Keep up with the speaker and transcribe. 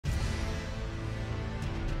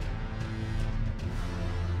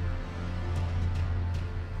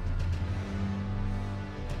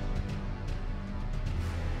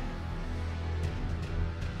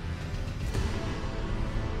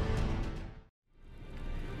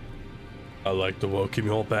I'd like to welcome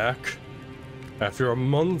you all back after a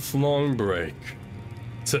month-long break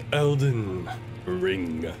to Elden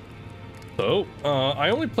Ring. So, I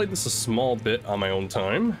only played this a small bit on my own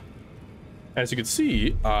time. As you can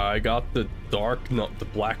see, I got the Black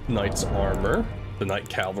Knight's armor, the Knight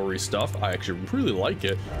Cavalry stuff. I actually really like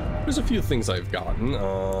it. There's a few things I've gotten.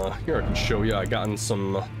 Here I can show you. I gotten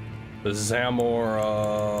some the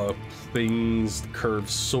Zamora things, the curved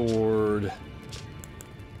sword.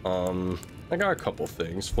 I got a couple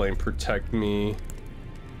things. Flame Protect Me.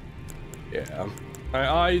 Yeah.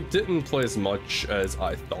 I didn't play as much as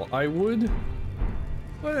I thought I would.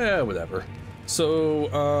 But yeah, whatever. So,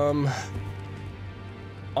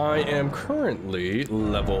 I am currently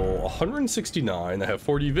level 169. I have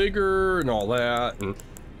 40 vigor and all that. And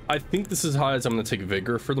I think this is high as I'm going to take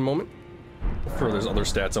vigor for the moment. For there's other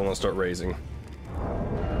stats I want to start raising.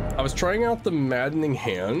 I was trying out the Maddening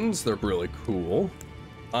Hands. They're really cool.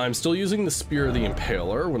 I'm still using the Spear of the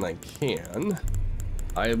Impaler when I can.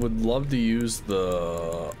 I would love to use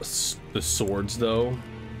the swords though.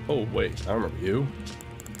 Oh wait, I remember you.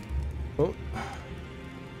 Oh,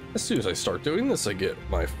 as soon as I start doing this, I get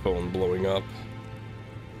my phone blowing up.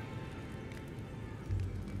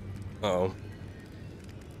 Oh.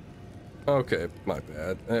 Okay, my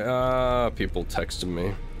bad. People texting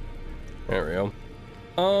me. There we go.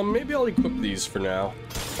 Maybe I'll equip these for now.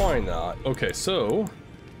 Why not? Okay, so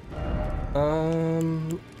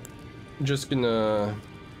just gonna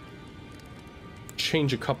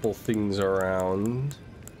change a couple things around.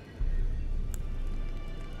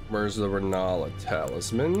 Where's the Renala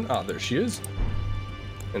talisman? Ah, there she is.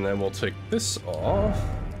 And then we'll take this off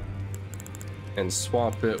and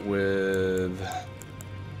swap it with,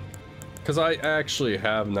 because I actually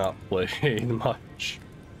have not played much.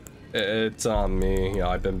 It's on me. Yeah,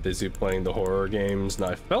 I've been busy playing the horror games and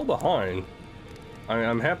I fell behind.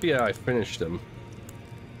 I'm happy I finished them.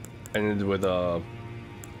 Ended with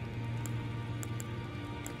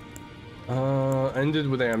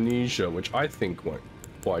Amnesia, which I think went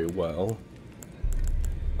quite well.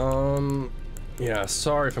 Yeah,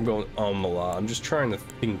 sorry if I'm going a lot. I'm just trying to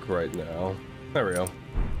think right now. There we go.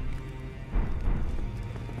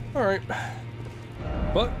 Alright.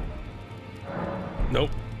 But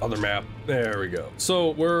nope, other map. There we go.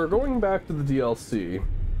 So we're going back to the DLC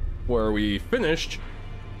where we finished.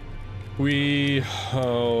 We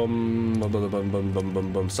stop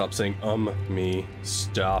saying me.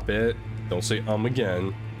 Stop it. Don't say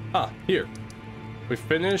again. Ah, here. We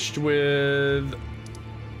finished with,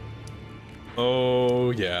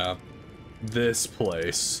 oh yeah, this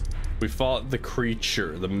place. We fought the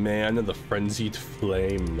creature, the man of the frenzied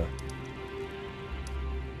flame.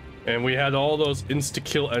 And we had all those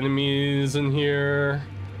insta-kill enemies in here.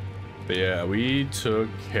 But yeah, we took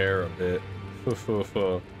care of it.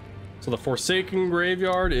 So the Forsaken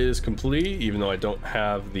Graveyard is complete, even though I don't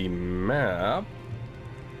have the map.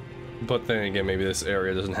 But then again, maybe this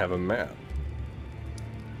area doesn't have a map.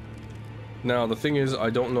 Now, the thing is, I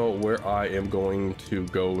don't know where I am going to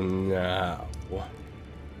go now.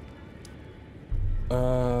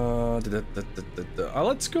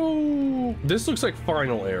 Let's go. This looks like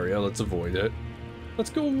final area. Let's avoid it. Let's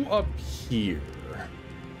go up here.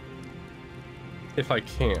 If I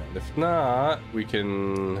can. If not, we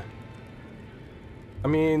can. I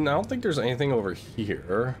mean, I don't think there's anything over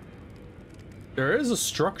here. There is a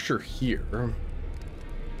structure here.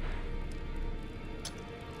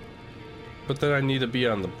 But then I need to be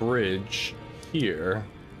on the bridge here.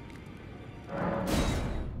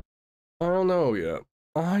 I don't know yet.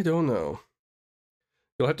 I don't know.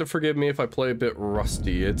 You'll have to forgive me if I play a bit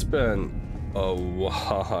rusty. It's been a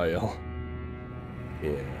while.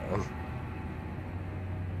 Yeah.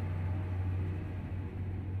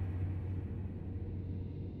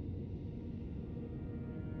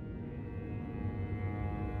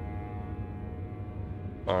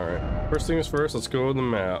 Alright. First things first, let's go to the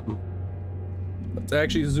map. Let's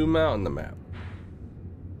actually zoom out on the map.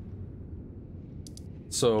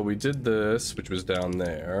 So we did this, which was down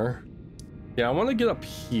there. Yeah, I want to get up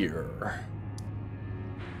here.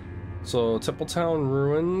 So Templetown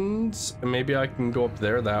Ruins, and maybe I can go up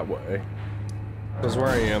there that way. Because where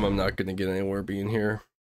I am, I'm not going to get anywhere being here.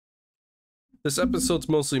 This episode's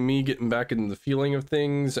mostly me getting back into the feeling of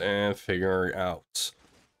things and figuring out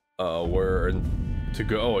where to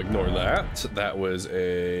go. Oh, ignore that. That was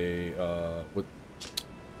a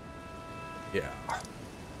yeah.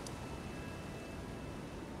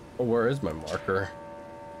 Oh, where is my marker?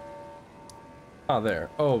 Ah, there.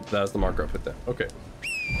 Oh, that's the marker I put down. Okay.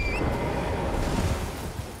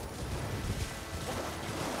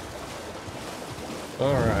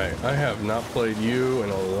 Alright, I have not played you in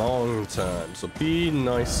a long time, so be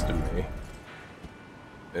nice to me.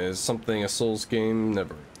 Is something a Souls game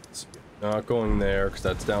never is. Not going there, because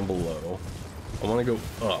that's down below. I want to go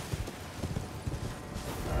up.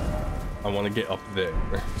 I want to get up there.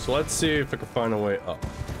 So let's see if I can find a way up.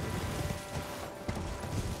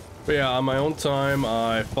 But yeah, on my own time,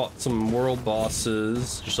 I fought some world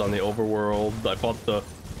bosses just on the overworld. I fought the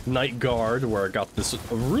Night Guard, where I got this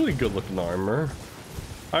really good looking armor.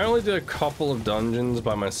 I only did a couple of dungeons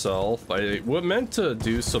by myself. I meant to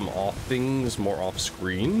do some off things more off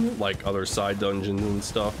screen, like other side dungeons and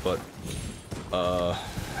stuff, but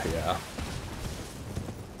yeah.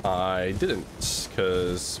 I didn't,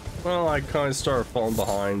 because, well, I kind of started falling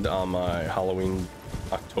behind on my Halloween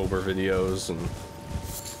October videos, and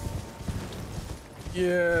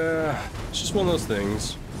yeah, it's just one of those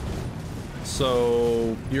things.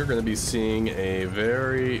 So you're going to be seeing a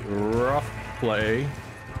very rough play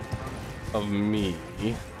of me.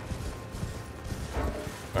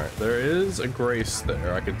 Alright, there is a grace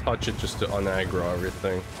there. I can touch it just to unaggro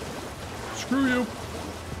everything. Screw you!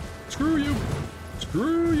 Screw you!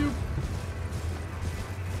 Screw you!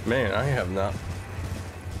 Man, I have not...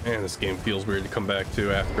 Man, this game feels weird to come back to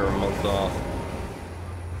after a month off.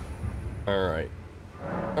 Alright.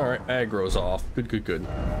 Alright, aggro's off. Good, good, good.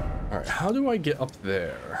 Alright, how do I get up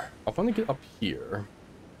there? I want to get up here.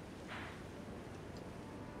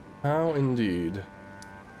 How indeed.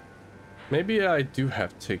 Maybe I do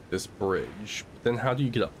have to take this bridge, but then how do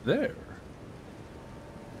you get up there?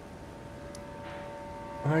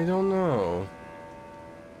 I don't know.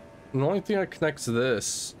 The only thing that connects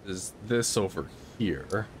this is this over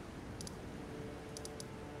here.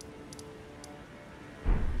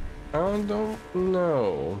 I don't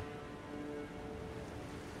know.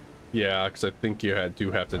 Yeah, because I think you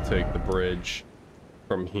do have to take the bridge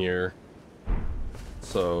from here.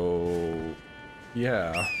 So,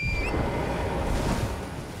 yeah.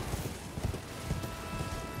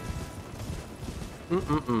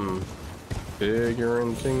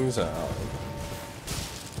 Figuring things out.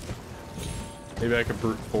 Maybe I could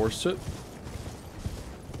brute force it.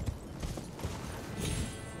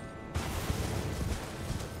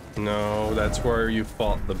 No, that's where you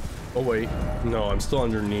fought the... Oh wait, no, I'm still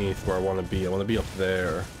underneath where I want to be. I want to be up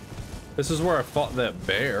there. This is where I fought that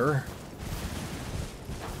bear.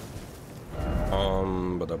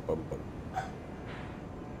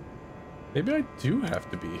 Maybe I do have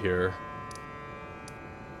to be here.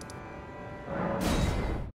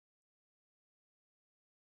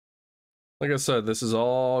 Like I said, this is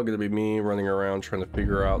all gonna be me running around trying to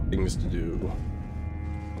figure out things to do.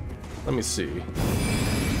 Let me see.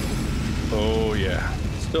 Oh yeah,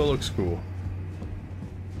 still looks cool.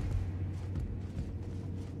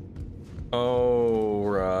 Oh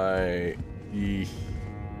right. Eesh.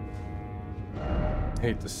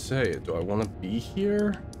 Hate to say it, do I want to be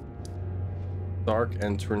here? Dark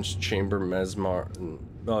entrance chamber mesmer.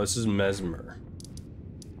 Oh, this is mesmer.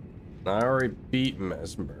 I already beat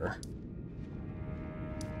mesmer.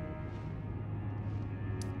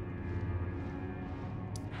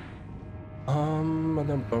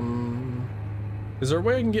 Is there a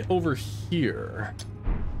way I can get over here?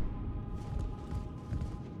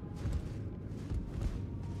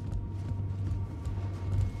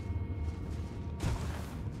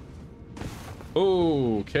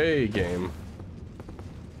 Okay, game.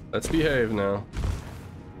 Let's behave now.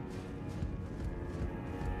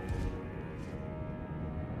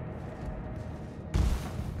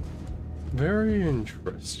 Very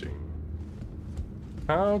interesting.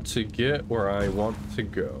 How to get where I want to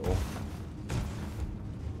go.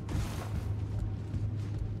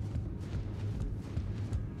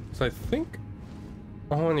 So I think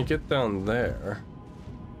I want to get down there.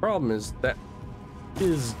 Problem is that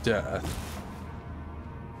is death.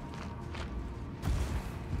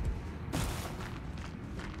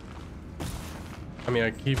 I mean,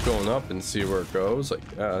 I keep going up and see where it goes, I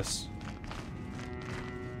guess.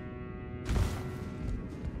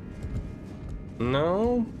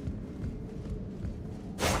 No?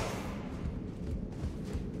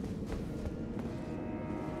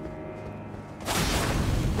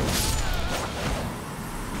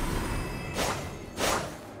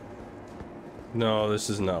 No, this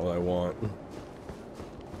is not what I want.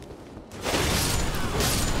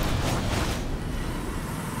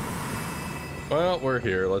 Well, we're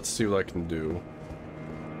here. Let's see what I can do.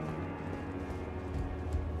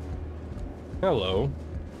 Hello.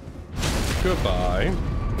 Goodbye.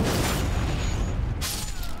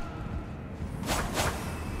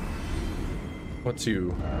 What's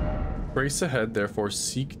you? Race ahead, therefore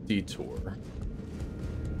seek detour.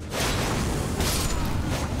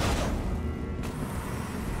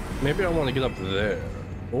 maybe I want to get up there,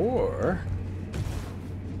 or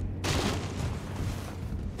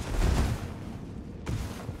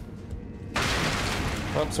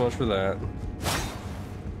oh, so much for that.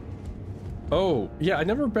 Oh, yeah, I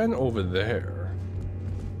never been over there.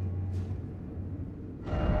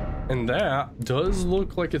 And that does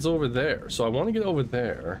look like it's over there, so I want to get over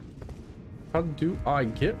there. How do I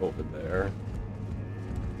get over there?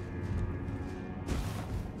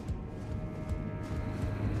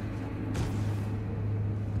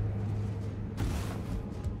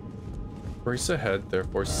 Brace ahead,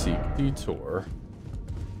 therefore seek detour.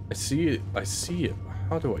 I see it, I see it.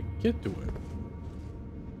 How do I get to it?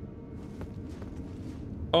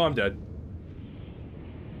 Oh, I'm dead.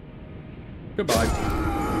 Goodbye.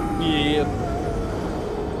 Yeah.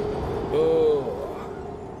 Oh.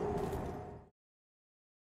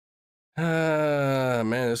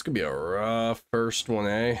 Man, this could be a rough first one,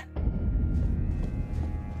 eh?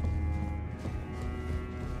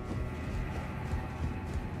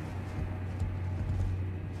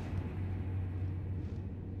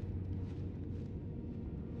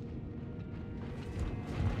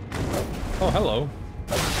 Oh, hello.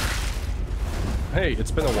 Hey,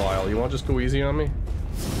 it's been a while. You want to just go easy on me?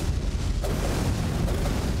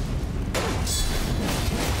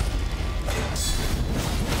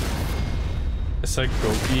 I said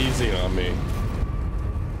go easy on me.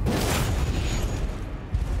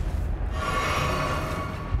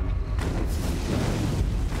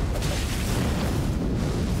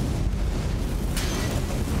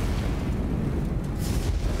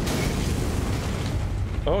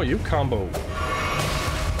 Oh, you combo.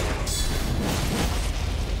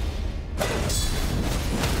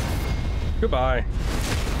 Goodbye.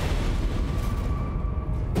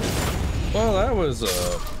 Well, that was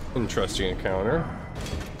a interesting encounter.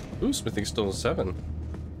 Ooh, smithing still 7.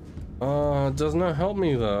 Does not help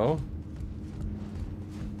me though.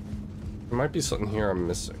 There might be something here I'm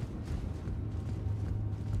missing.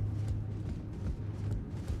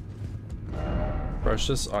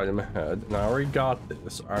 Precious item ahead, and I already got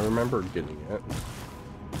this. I remember getting it.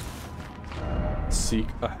 Seek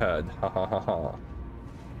ahead. Ha ha ha ha.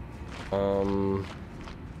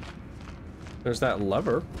 There's that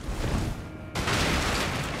lever.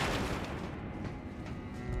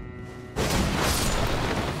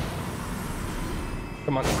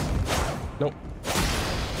 Come on. Nope.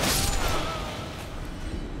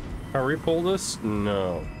 Can I re-pull this?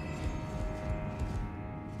 No.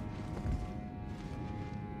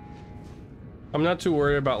 I'm not too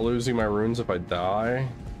worried about losing my runes if I die.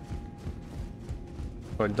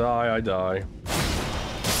 If I die, I die.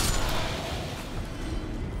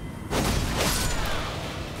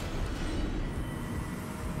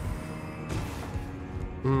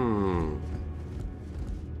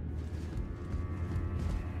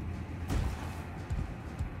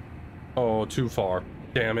 Oh, too far.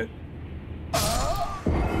 Damn it. I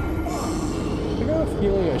got a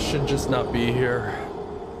feeling I should just not be here.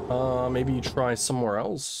 Maybe try somewhere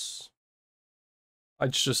else.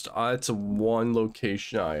 It's a one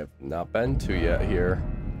location I have not been to yet here.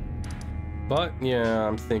 But yeah,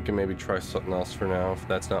 I'm thinking maybe try something else for now if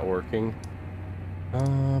that's not working.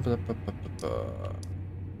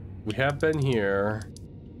 We have been here.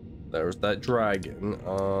 There's that dragon.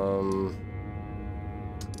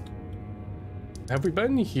 Have we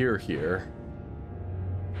been here?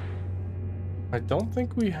 I don't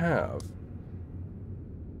think we have.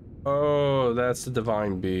 Oh, that's the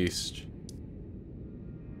divine beast.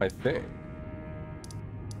 I think.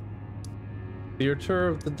 Theater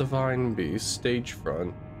of the Divine Beast, stage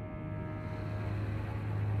front.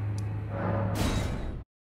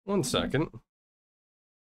 1 second.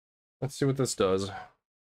 Let's see what this does.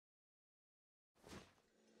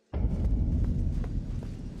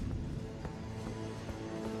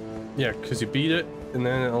 Yeah, because you beat it, and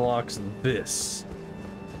then it unlocks this.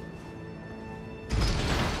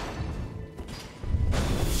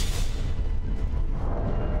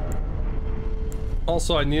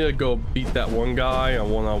 Also, I need to go beat that one guy on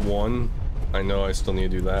one-on-one. I know I still need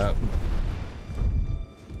to do that.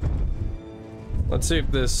 Let's see if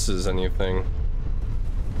this is anything.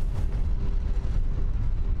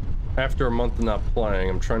 After a month of not playing,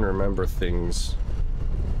 I'm trying to remember things.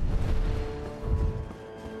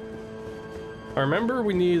 I remember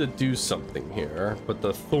we need to do something here, but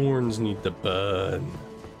the thorns need to burn.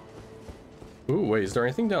 Ooh, wait, is there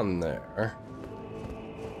anything down there?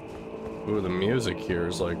 Ooh, the music here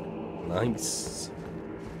is like nice.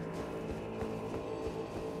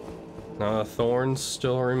 Now the thorns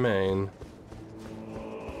still remain.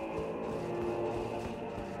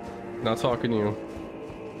 Not talking to you.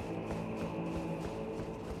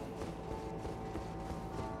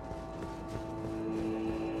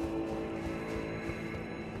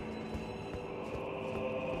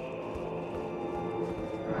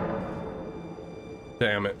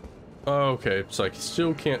 Damn it. Okay, so I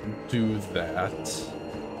still can't do that.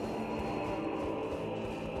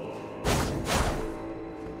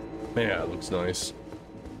 Man, that looks nice.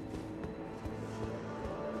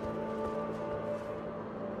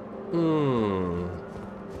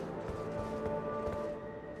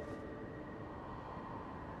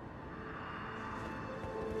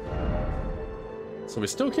 So we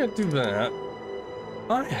still can't do that.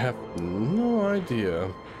 I have no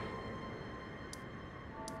idea.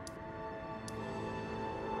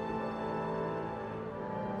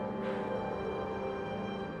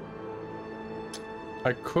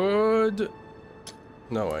 I could...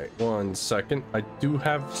 No, wait, 1 second. I do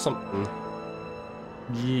have something.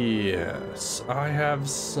 Yes, I have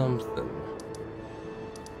something.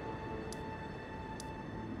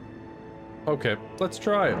 Okay, let's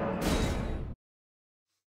try it.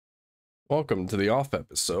 Welcome to the off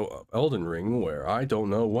episode of Elden Ring, where I don't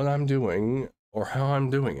know what I'm doing or how I'm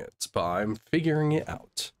doing it, but I'm figuring it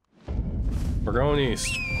out. We're going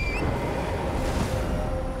east.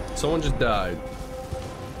 Someone just died.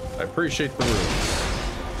 I appreciate the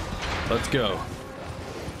runes. Let's go.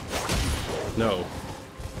 No.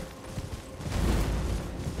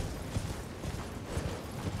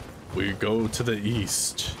 We go to the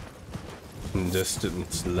east. In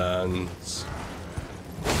distant lands.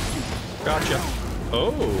 Gotcha.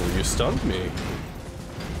 Oh, you stunned me.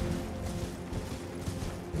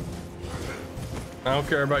 I don't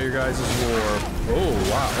care about your guys' war. Oh,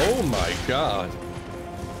 wow. Oh my god.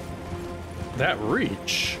 That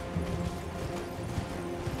reach.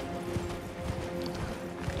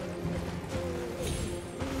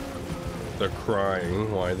 They're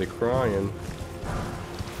crying. Why are they crying?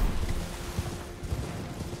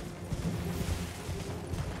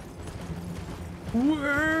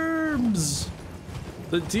 Worms!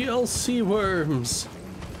 The DLC worms!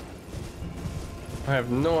 I have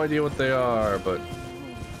no idea what they are, but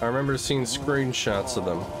I remember seeing screenshots of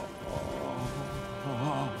them.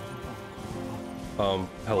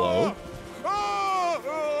 Hello?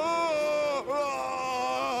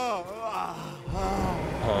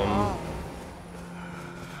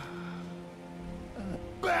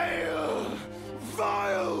 BAYLE!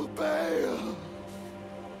 Vile BAYLE!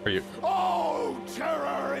 Are you... Oh,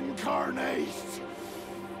 terror incarnate!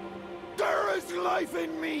 There is life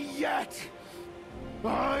in me yet!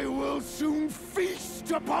 I will soon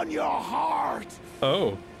feast upon your heart!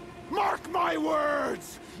 Oh. Mark my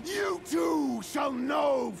words! You too shall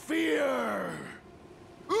know fear!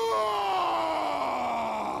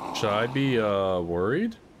 Should I be,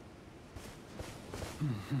 worried?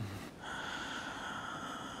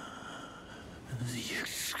 The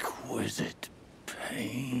exquisite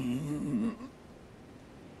pain.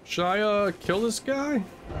 Should I, kill this guy?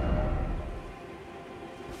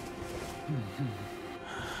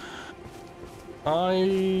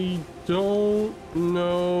 I don't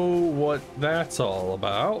know what that's all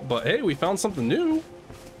about, but hey, we found something new.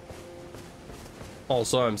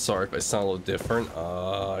 Also, I'm sorry if I sound a little different.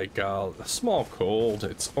 I got a small cold.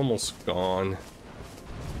 It's almost gone.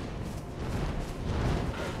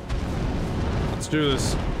 Let's do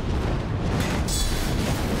this.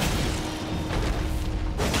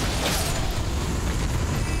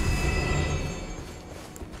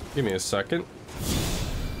 Give me a second.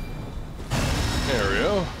 There we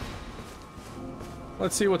go.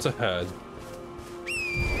 Let's see what's ahead.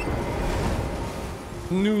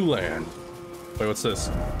 New land. Wait, what's this?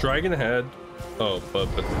 Dragon head. Oh, but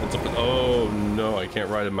it's up. Oh no, I can't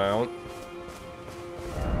ride a mount.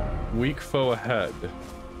 Weak foe ahead.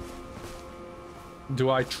 Do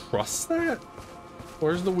I trust that?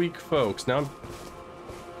 Where's the weak folks? Now I'm...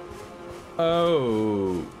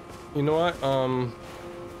 Oh. You know what?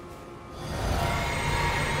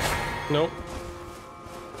 Nope.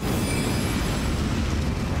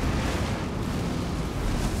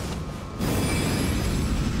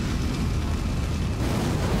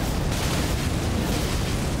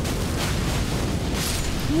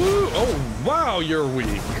 Woo! Oh, wow, you're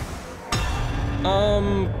weak.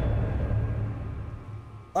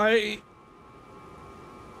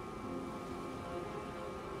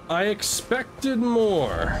 I expected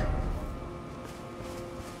more.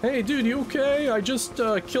 Hey, dude, you okay? I just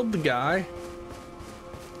killed the guy.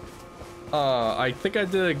 I think I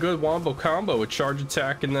did a good wombo combo with charge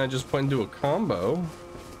attack, and then I just went into a combo.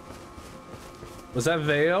 Was that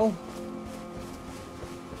BAYLE?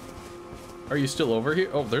 Are you still over here?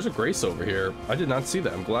 Oh, there's a Grace over here. I did not see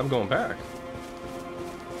that. I'm glad I'm going back.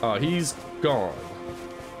 He's gone.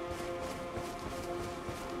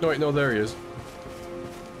 No, wait, no, there he is.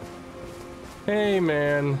 Hey,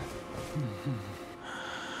 man.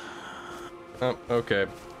 Oh, okay.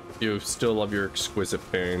 You still love your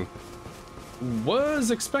exquisite pain.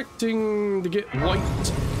 Was expecting to get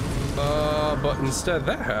white, but instead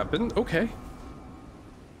that happened. Okay.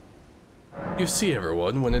 You see,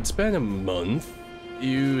 everyone, when it's been a month,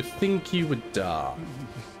 you think you would die.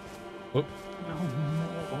 Oh. No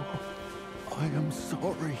more. I am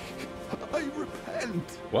sorry. I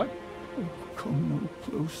repent. What? Oh, come no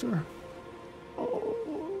closer. Oh,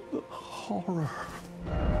 the horror.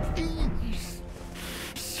 Please.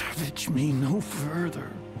 Savage me no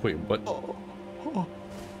further. Wait, what?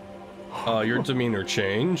 Your demeanor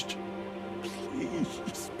changed? Please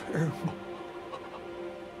spare me.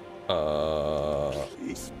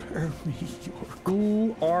 Please spare me your...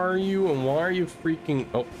 Who are you and why are you freaking...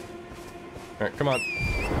 Oh. Alright, come on.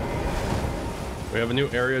 We have a new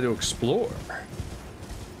area to explore.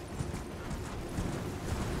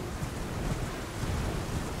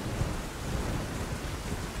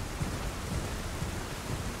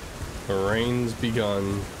 The rain's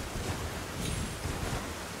begun.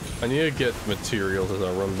 I need to get materials as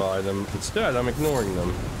I run by them. Instead, I'm ignoring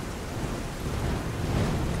them.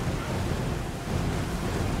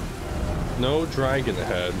 No dragon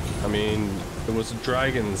head. I mean, it was a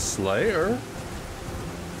dragon slayer.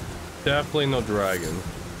 Definitely no dragon.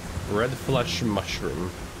 Red flesh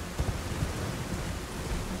mushroom.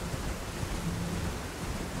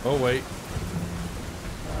 Oh wait.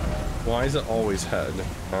 Why is it always head?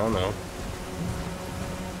 I don't know.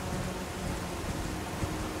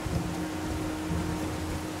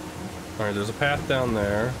 Alright, there's a path down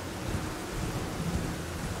there.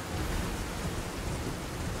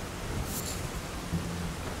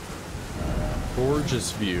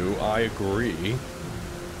 Gorgeous view, I agree.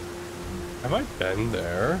 Have I been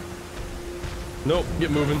there? Nope, get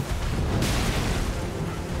moving.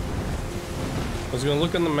 I was gonna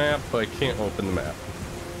look on the map, but I can't open the map.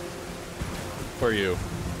 Where are you?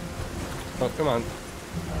 Oh, come on.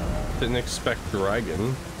 Didn't expect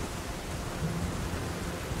dragon.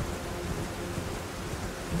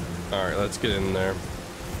 Alright, let's get in there.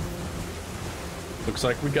 Looks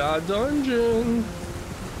like we got a dungeon.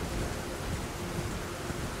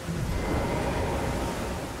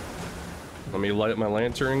 Let me light up my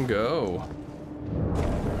lantern and go.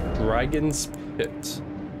 Dragon's Pit.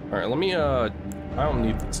 Alright, let me, I don't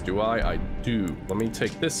need this, do I? I do. Let me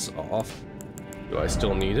take this off. Do I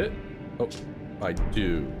still need it? Oh, I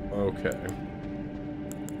do. Okay.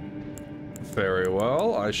 Very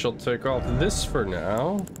well. I shall take off this for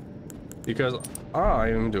now. Because I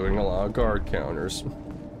am doing a lot of guard counters.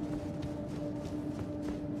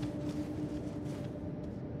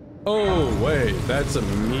 Oh, wait. That's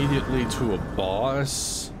immediately to a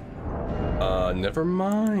boss. Never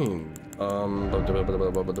mind. I'm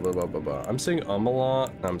saying a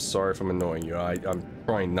lot. I'm sorry if I'm annoying you. I'm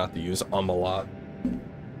trying not to use a lot.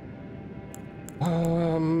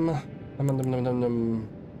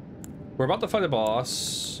 We're about to fight a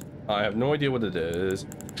boss. I have no idea what it is.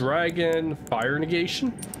 Dragon fire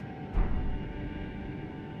negation?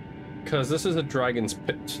 Because this is a dragon's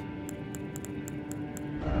pit.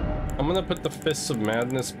 I'm gonna put the Fists of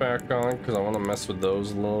Madness back on because I want to mess with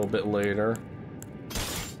those a little bit later.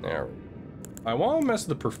 There. I want to mess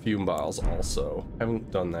with the perfume vials also. Haven't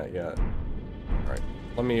done that yet. Alright,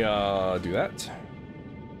 let me do that.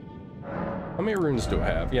 How many runes do I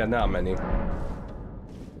have? Yeah, not many.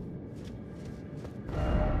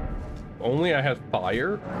 Only I had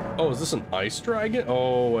fire? Oh, is this an ice dragon?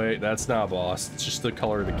 Oh, wait, that's not a boss. It's just the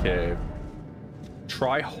color of the cave.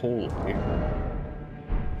 Try holy.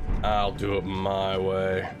 I'll do it my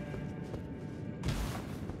way.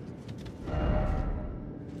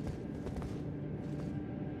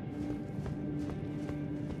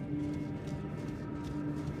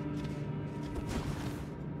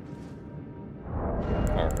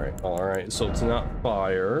 All right, so it's not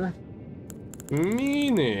fire.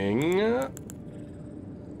 Meaning,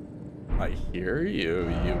 I hear you,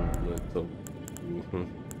 you little...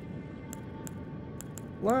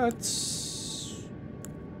 Let's...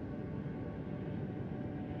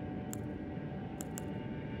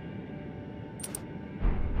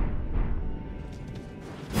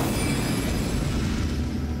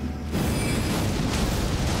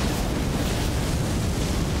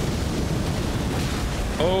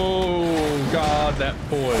 Oh, God, that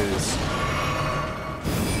poise.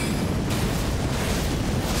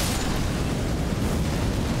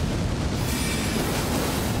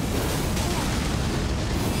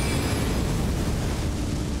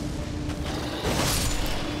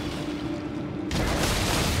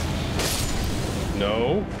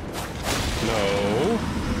 No. No.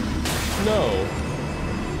 No.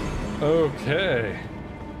 Okay.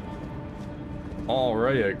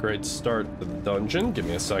 Alright, a great start to the dungeon. Give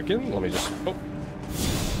me a second. Let me just... Oh.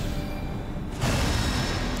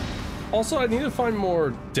 Also, I need to find more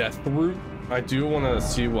death root. I do want to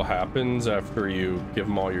see what happens after you give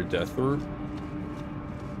them all your death root.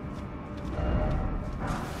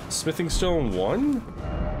 Smithing stone 1?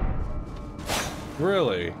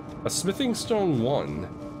 Really? A smithing stone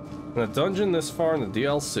 1? In a dungeon this far in the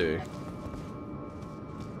DLC?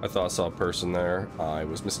 I thought I saw a person there. I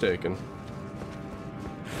was mistaken.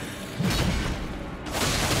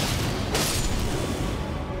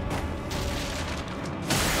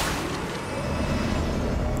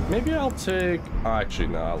 Maybe I'll take... Actually,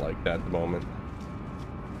 no, I like that at the moment.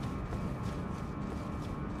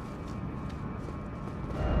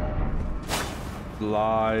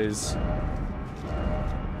 Lies.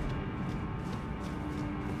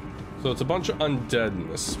 So it's a bunch of undead in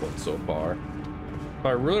this one so far. If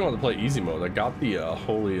I really want to play easy mode, I got the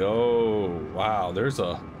holy... Oh, wow, there's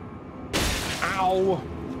a... Ow!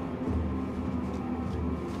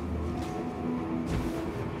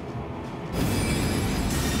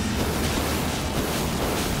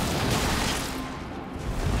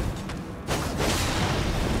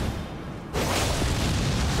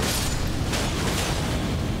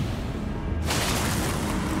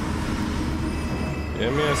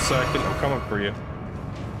 Give me a second, I'm coming for you.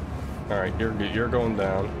 Alright, you're going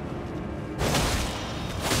down.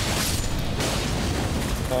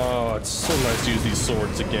 Oh, it's so nice to use these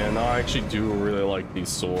swords again. I actually do really like these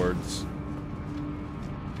swords.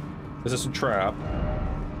 Is this a trap?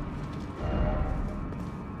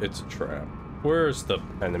 It's a trap. Where's the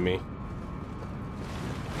enemy?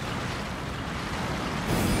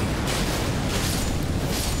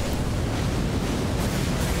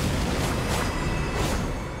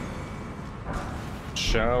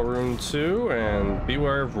 Shower room 2 and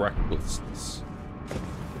beware of recklessness.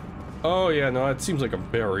 Oh yeah, no, it seems like a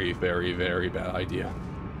very, very, very bad idea.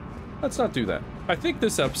 Let's not do that. I think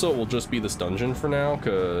this episode will just be this dungeon for now,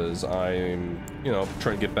 because I'm, you know,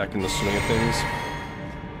 trying to get back in the swing of things.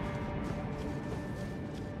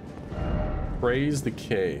 Praise the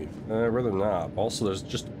cave. Rather not. Also, there's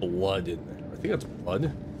just blood in there. I think that's blood.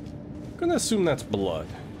 I'm gonna assume that's blood.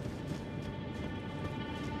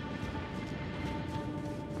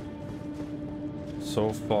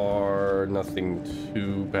 So far, nothing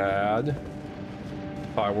too bad.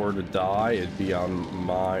 If I were to die, it'd be on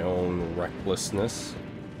my own recklessness.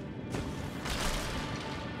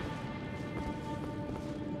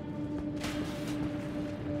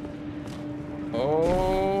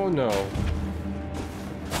 Oh no.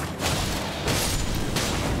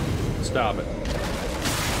 Stop it.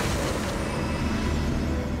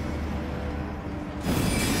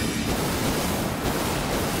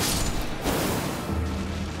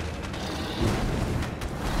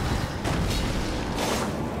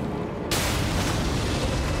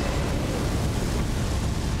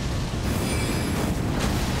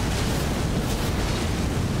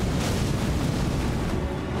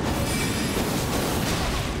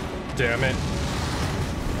 Damn it.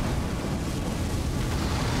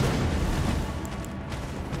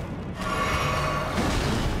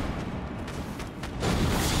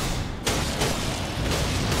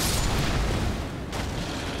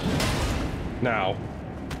 Now.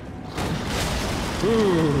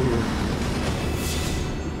 Ooh.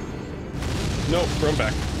 Nope, run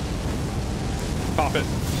back. Pop it.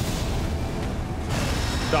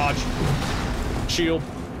 Dodge. Shield.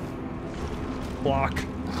 Block.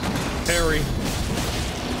 Parry.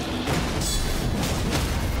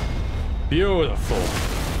 Beautiful.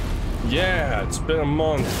 Yeah, it's been a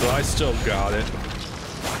month, but I still got it.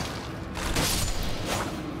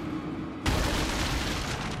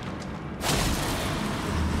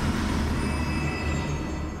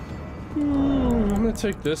 Ooh, I'm gonna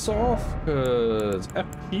take this off, because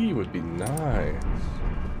FP would be nice.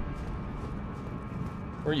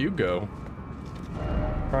 Where you go?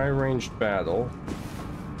 High ranged battle.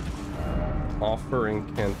 Offer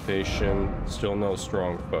incantation, still no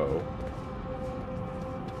strong foe.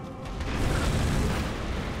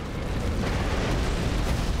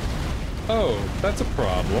 Oh, that's a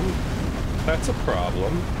problem. That's a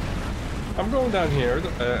problem. I'm going down here.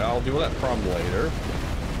 I'll deal with that problem later.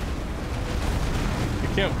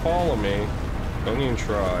 You can't follow me. Don't even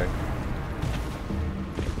try.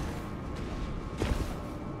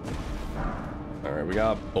 Alright, we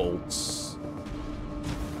got bolts.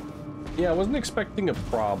 Yeah, I wasn't expecting a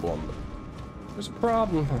problem. There's a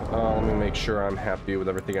problem. Let me make sure I'm happy with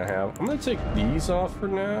everything I have. I'm gonna take these off for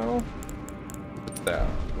now. Put that.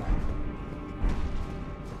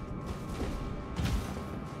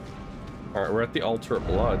 All right, we're at the altar of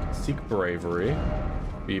blood. Seek bravery.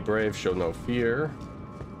 Be brave, show no fear.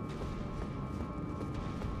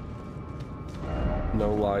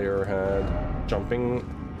 No liar head. Jumping.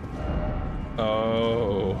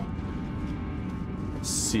 Oh.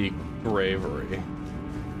 Seek bravery.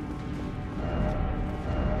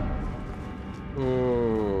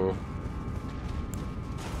 Ooh.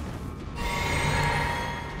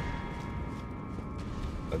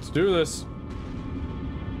 Let's do this.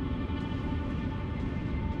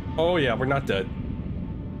 Oh yeah, we're not dead.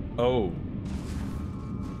 Oh.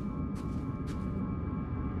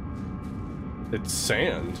 It's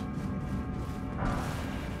sand.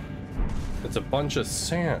 It's a bunch of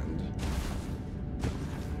sand.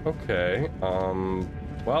 Okay,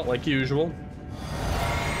 well, like usual.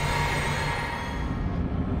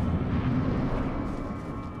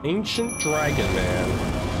 Ancient Dragon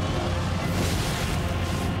Man.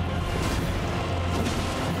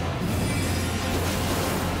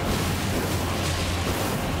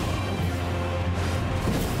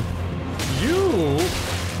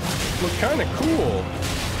 Look kind of cool.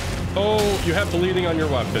 Oh, you have bleeding on your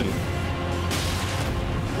weapon.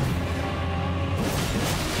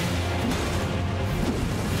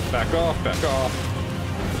 Back off, back off.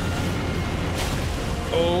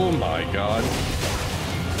 Oh my god.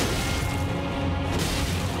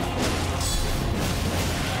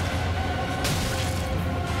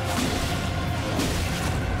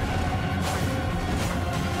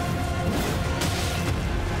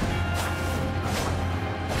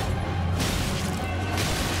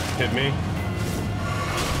 Hit me.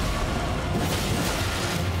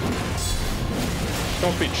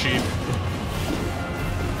 Don't be cheap.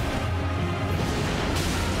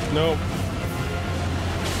 Nope.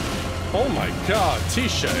 Oh my god,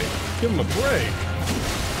 Tisha, give him a break.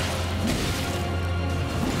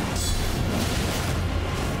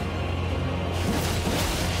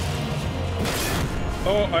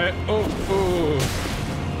 Oh.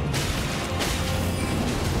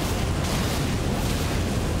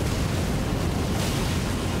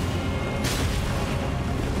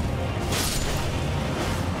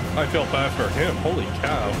 I felt bad for him. Holy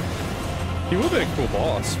cow. He would have been a cool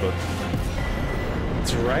boss, but...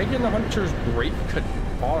 Dragon Hunter's Great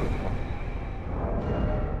Katana.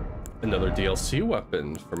 Another DLC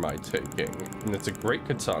weapon for my taking. And it's a Great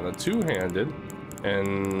Katana, two-handed,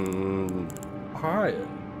 and... Hi.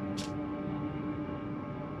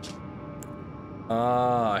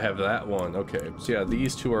 Ah, I have that one. Okay, so yeah,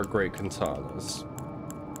 these two are Great Katanas.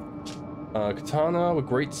 Katana with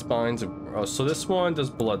great spines. So this one does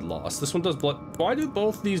blood loss. This one does blood. Why do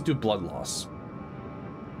both these do blood loss?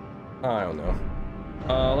 I don't know.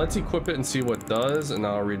 Let's equip it and see what it does, and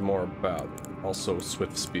I'll read more about it. Also,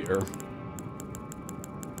 Swift Spear.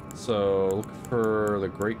 So look for the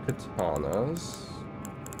great katanas,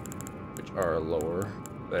 which are lower.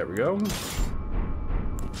 There we go.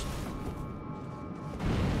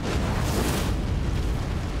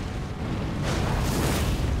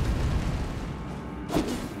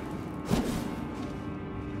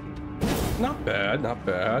 Not bad, not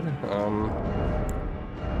bad.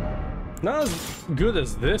 Not as good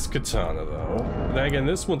as this katana though. Then again,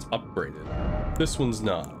 this one's upgraded. This one's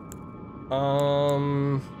not.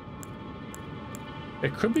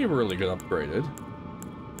 It could be really good upgraded.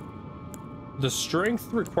 The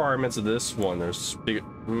strength requirements of this one are big.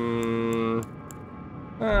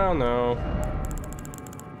 I don't know.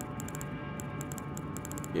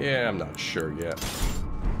 Yeah, I'm not sure yet.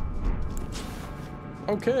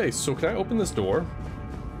 Okay, so can I open this door?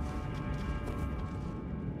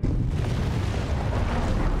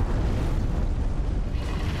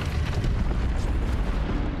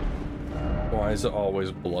 Why is it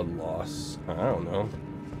always blood loss? I don't know.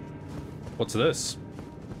 What's this?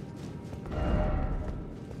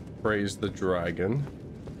 Praise the dragon.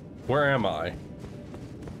 Where am I?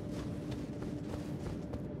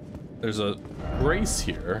 There's a grace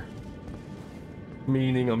here,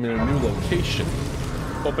 meaning I'm in a new location.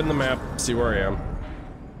 Open the map, see where I am.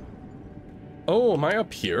 Oh, am I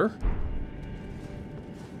up here?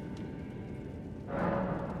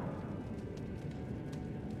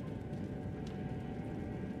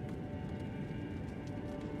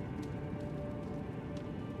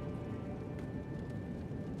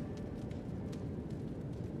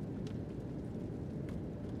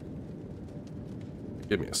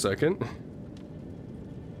 Give me a second.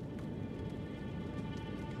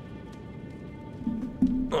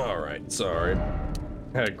 Alright, sorry.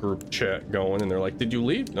 Had a group chat going and they're like, did you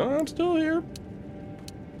leave? No, I'm still here.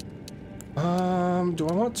 Do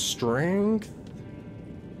I want strength?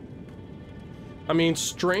 I mean,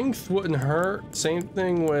 strength wouldn't hurt. Same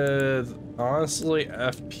thing with, honestly,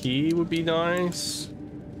 FP would be nice.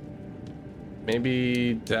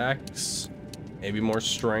 Maybe dex. Maybe more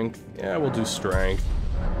strength. Yeah, we'll do strength.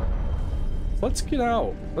 Let's get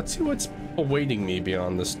out. Let's see what's awaiting me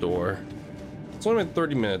beyond this door. It's only been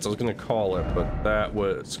 30 minutes. I was gonna call it, but that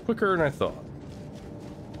was quicker than I thought.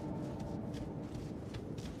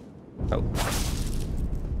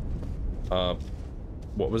 Oh.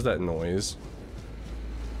 What was that noise?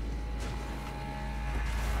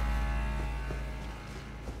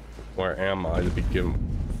 Where am I to begin?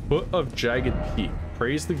 Foot of Jagged Peak.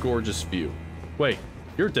 Praise the gorgeous view. Wait,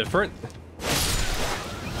 you're different.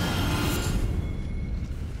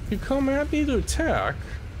 You come at me to attack.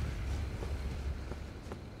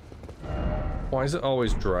 Why is it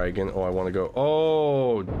always dragon? Oh, I want to go.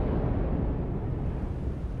 Oh.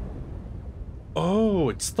 Oh,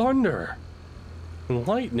 it's thunder. And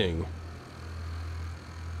lightning.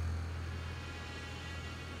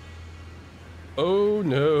 Oh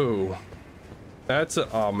no. That's an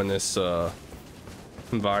ominous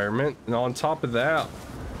environment. And on top of that,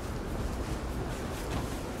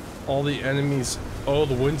 all the enemies. Oh,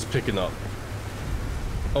 the wind's picking up.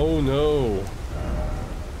 Oh no.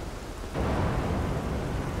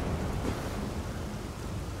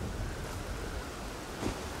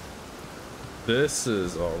 This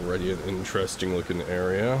is already an interesting looking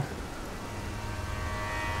area.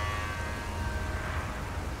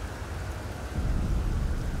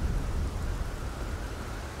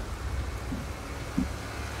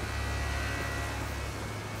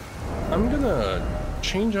 I'm gonna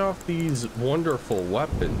change off these wonderful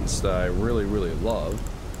weapons that I really, really love.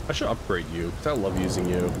 I should upgrade you, because I love using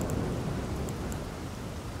you.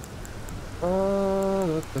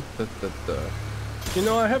 You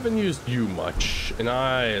know, I haven't used you much, and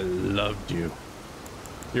I loved you.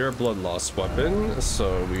 You're a blood loss weapon,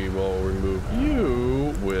 so we will remove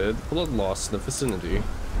you with blood loss in the vicinity.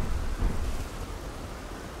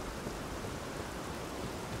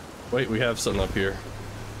 Wait, we have something up here.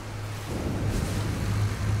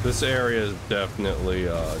 This area is definitely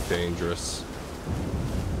dangerous.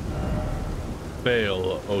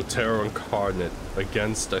 BAYLE, O terror incarnate,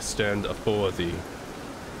 against I stand afore thee.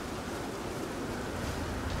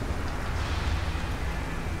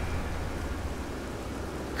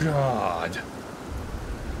 God.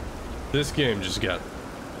 This game just got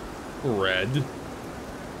red. The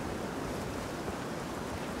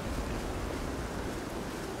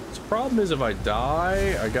problem is if I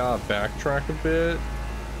die, I gotta backtrack a bit.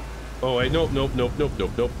 Oh wait, nope, nope, nope, nope, nope,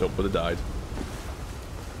 nope, nope, would have died.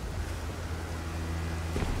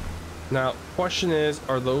 Now, question is,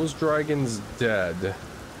 are those dragons dead?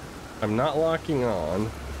 I'm not locking on.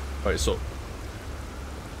 Alright, so...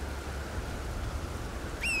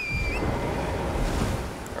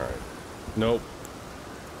 Alright. Nope.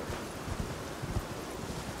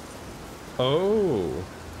 Oh.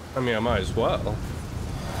 I mean, I might as well.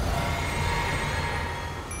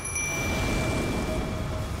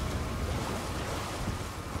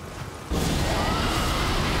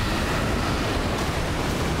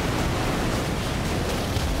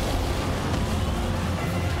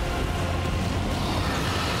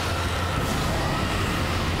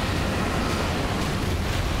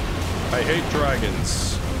 I hate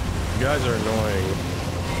dragons. You guys are annoying.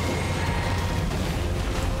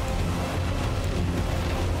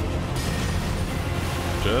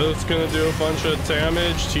 Just gonna do a bunch of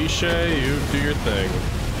damage. Tisha, you do your thing.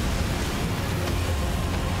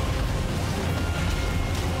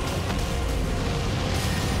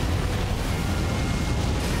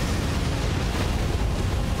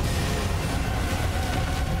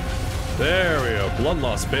 There we go. Blood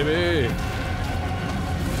loss, baby.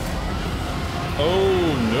 Oh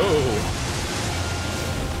no.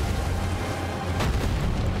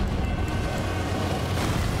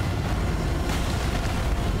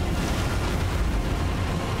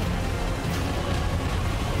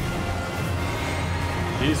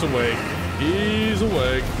 He's awake. He's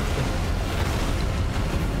awake.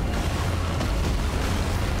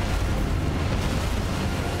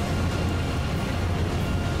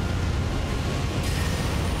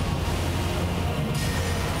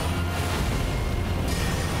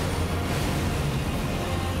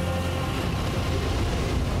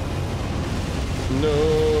 No.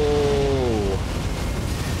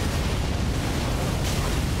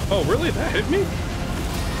 Oh, really? That hit me?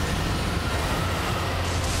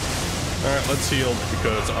 Alright, let's heal,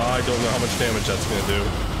 because I don't know how much damage that's gonna do.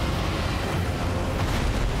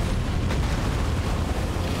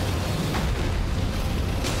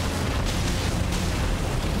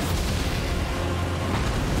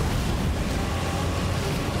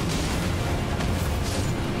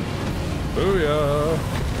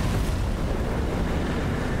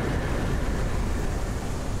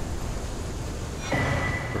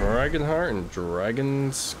 Dragon Heart and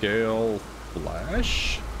Dragon Scale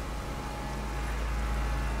Flash.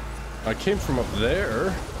 I came from up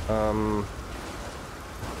there.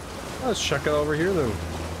 Let's check it over here then.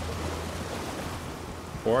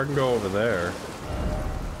 Or I can go over there.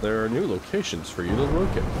 There are new locations for you to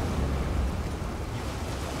look at.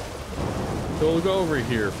 So we'll go over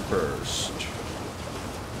here first.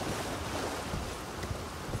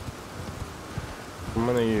 I'm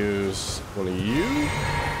gonna use one of you.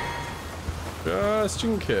 Just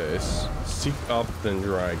in case. Seek up then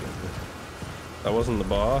dragon. That wasn't the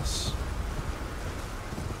boss.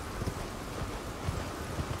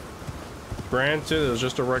 Granted, it was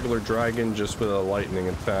just a regular dragon, just with a lightning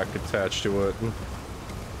attack attached to it.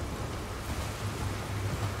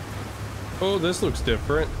 Oh, this looks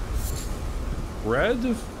different. Red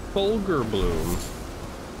Fulgur Bloom.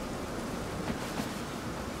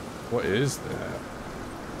 What is that?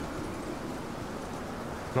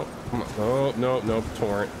 Nope. Oh, no, nope.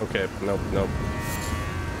 Torrent. Okay. Nope, nope.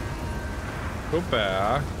 Go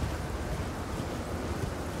back.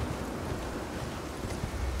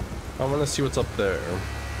 I want to see what's up there.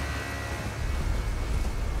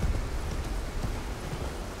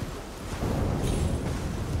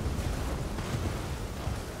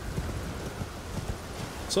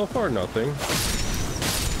 So far, nothing.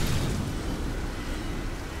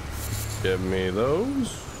 Give me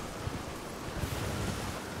those.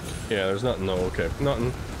 Yeah, there's nothing. No, okay.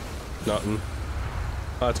 Nothing. Nothing.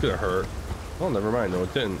 Oh, that's gonna hurt. Oh, never mind. No,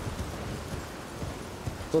 it didn't.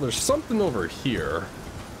 So there's something over here.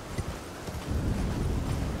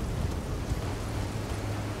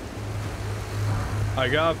 I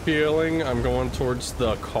got a feeling I'm going towards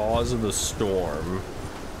the cause of the storm.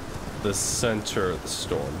 The center of the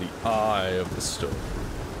storm. The eye of the storm.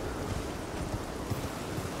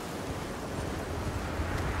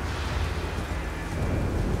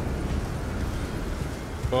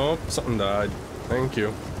 Oh, something died. Thank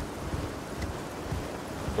you.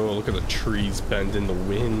 Oh, look at the trees bend in the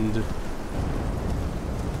wind.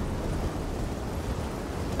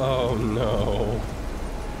 Oh no.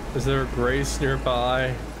 Is there a grace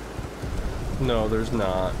nearby? No, there's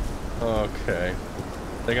not. Okay.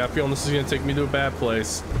 I got a feeling this is gonna take me to a bad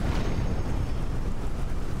place.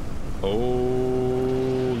 Oh,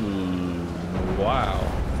 wow.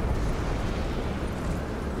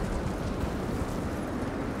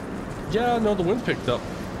 Yeah, no, the wind picked up.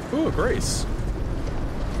 Ooh, a grace.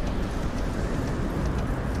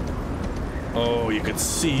 Oh, you can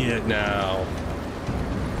see it now.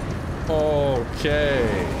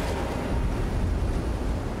 Okay.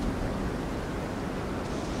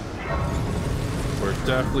 We're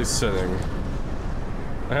definitely sitting.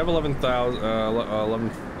 I have 11,000,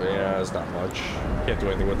 11, yeah, it's not much. Can't do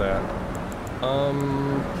anything with that.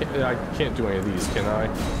 I can't do any of these, can I?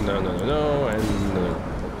 No, no, no, no, and no.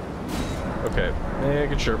 Okay,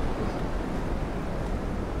 make it sure.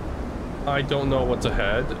 I don't know what's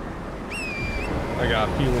ahead. I got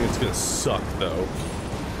a feeling it's gonna suck, though.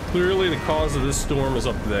 Clearly, the cause of this storm is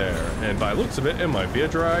up there, and by the looks of it, it might be a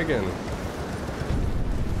dragon.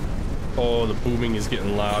 Oh, the booming is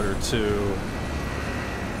getting louder, too.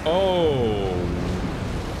 Oh.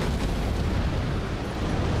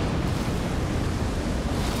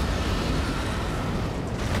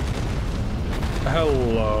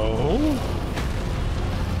 Hello?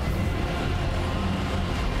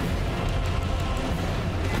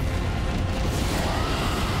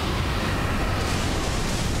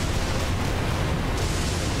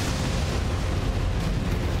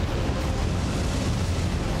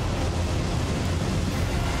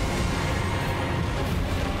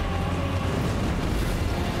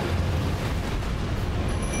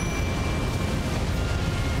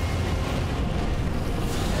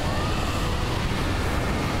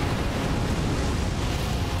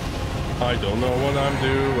 I don't know what I'm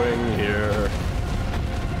doing here.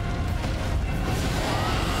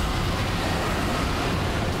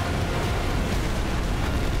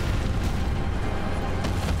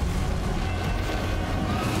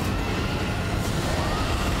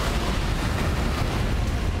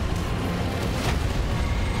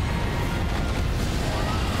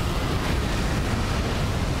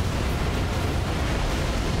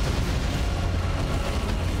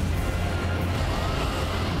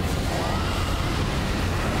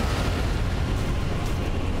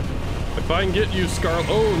 If I can get you, Scarlet.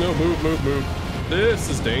 Oh no, move, move, move. This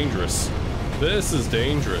is dangerous. This is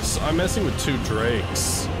dangerous. I'm messing with two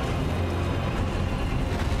drakes.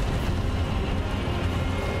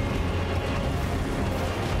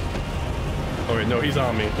 Oh wait, no, he's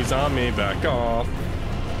on me. He's on me. Back off.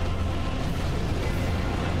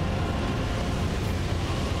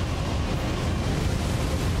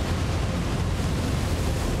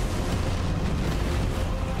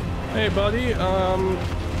 Hey, buddy,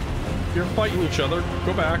 you're fighting each other.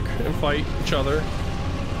 Go back and fight each other.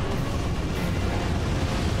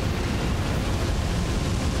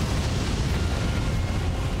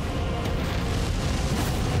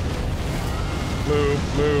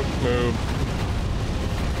 Move, move, move.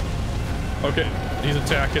 Okay, he's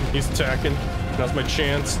attacking, he's attacking. Now's my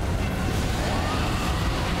chance.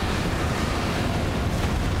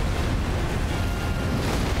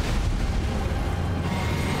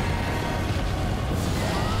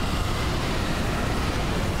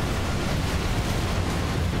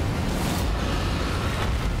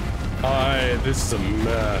 This is a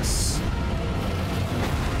mess.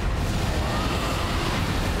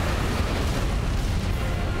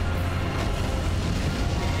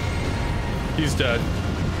 He's dead.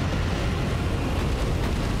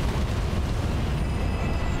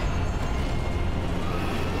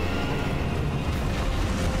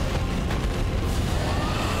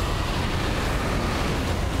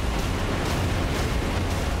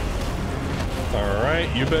 All right,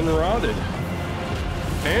 you've been rotted.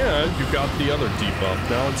 And you got the other debuff.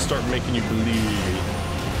 Now let's start making you bleed.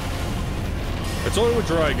 It's only with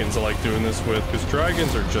dragons I like doing this with, because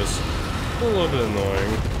dragons are just a little bit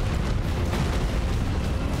annoying.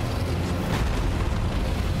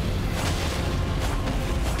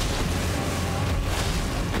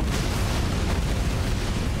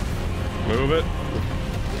 Move it.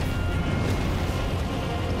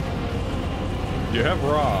 You have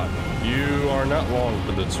rod. You are not long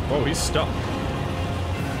for this. Oh, he's stuck.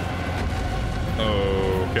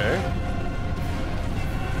 Okay.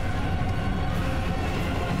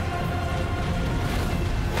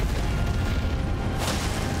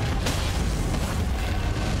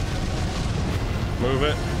 Move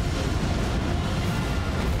it.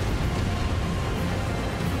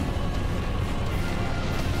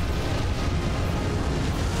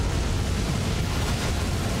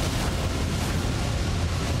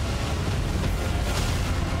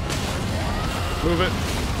 Move it.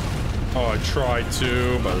 Oh, I tried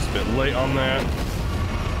to, but I was a bit late on that.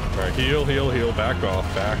 Alright, heal, heal, heal. Back off,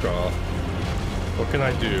 back off. What can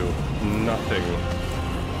I do? Nothing.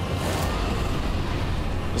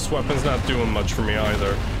 This weapon's not doing much for me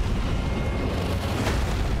either.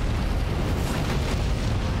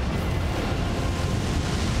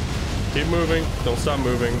 Keep moving. Don't stop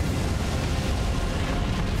moving.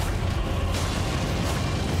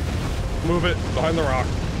 Move it. Behind the rock.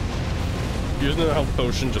 Using a health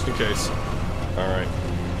potion just in case. Alright.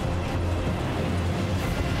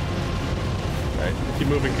 Alright, keep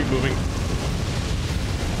moving, keep moving.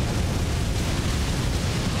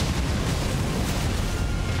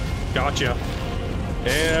 Gotcha.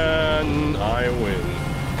 And I win.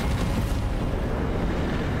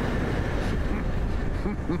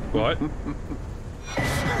 What?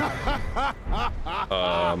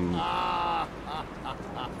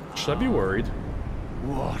 Should I be worried?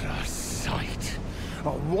 What a sight. A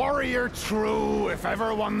warrior true, if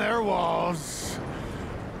ever one there was.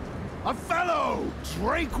 A fellow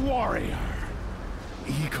Drake warrior.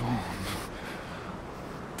 Egon.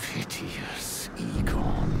 Piteous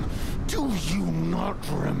Egon. Do you not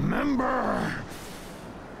remember?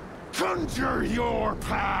 Conjure your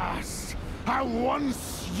past. How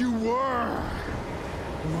once you were.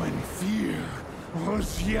 When fear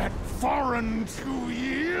was yet foreign to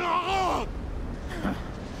you.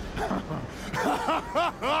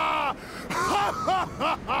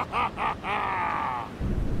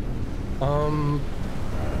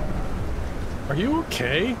 Are you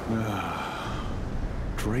okay?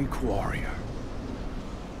 Drake warrior.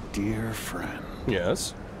 Dear friend.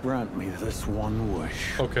 Yes. Grant me this one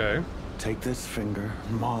wish. Okay. Take this finger,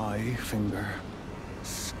 my finger.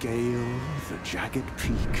 Scale the jagged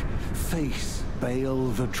peak. Face BAYLE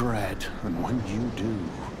the dread. And when you do,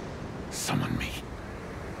 summon me.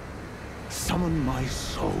 Summon my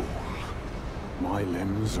soul. My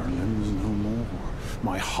limbs are limbs no more.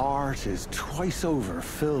 My heart is twice over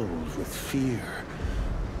filled with fear.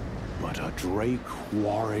 But a Drake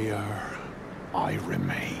warrior I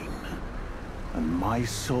remain. And my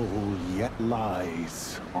soul yet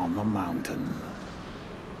lies on the mountain.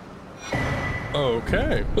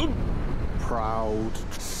 Okay. Ooh. Proud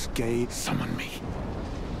skate. Summon me.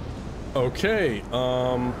 Okay,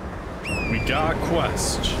 we got a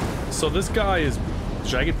quest. So this guy is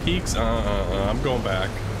Jagged Peaks? I'm going back.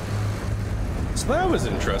 So that was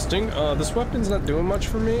interesting. This weapon's not doing much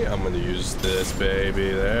for me. I'm gonna use this, baby.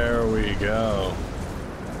 There we go.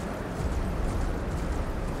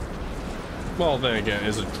 Well, then again,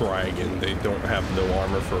 it's a dragon. They don't have no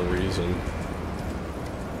armor for a reason.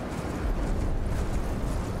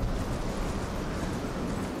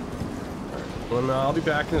 Well, no, I'll be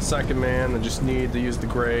back in a second, man. I just need to use the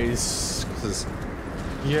grace. 'Cause,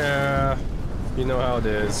 yeah, you know how it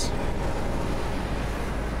is.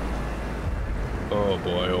 Oh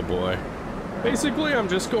boy, oh boy. Basically, I'm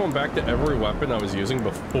just going back to every weapon I was using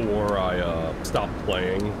before I stopped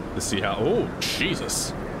playing to see how... Oh,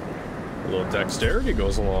 Jesus. A little dexterity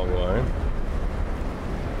goes a long way.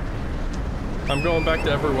 I'm going back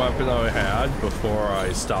to every weapon I had before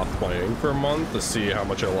I stopped playing for a month to see how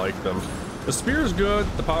much I like them. The spear's good,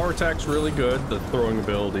 the power attack's really good, the throwing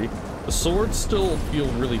ability. The swords still feel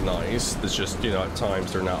really nice, it's just, you know, at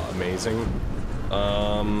times they're not amazing.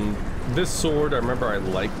 This sword, I remember I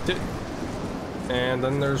liked it. And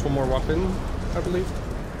then there's one more weapon, I believe.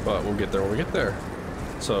 But we'll get there when we get there.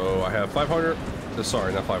 So I have 500,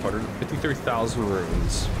 sorry, not 500, 53,000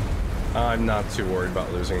 runes. I'm not too worried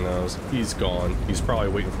about losing those. He's gone. He's probably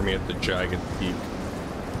waiting for me at the jagged peak.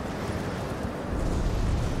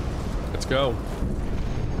 Let's go.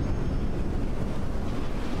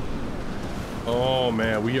 Oh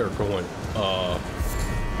man, we are going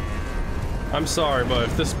I'm sorry, but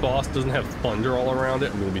if this boss doesn't have thunder all around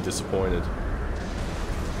it, I'm gonna be disappointed.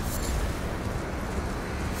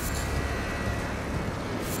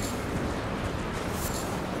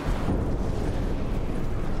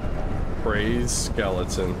 Praise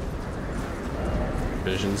skeleton.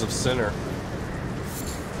 Visions of Sinner.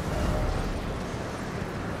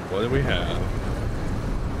 What do we have?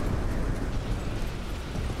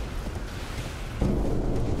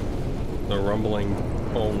 The rumbling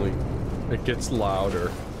only. It gets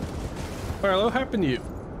louder. Alright, what happened to you?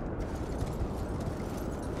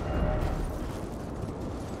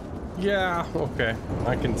 Yeah, okay.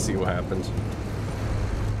 I can see what happened.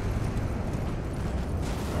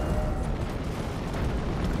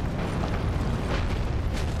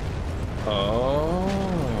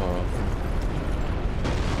 Oh.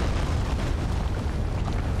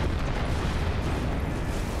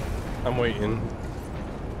 I'm waiting.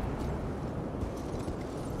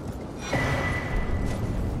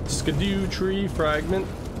 Skidoo tree fragment.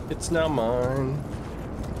 It's now mine.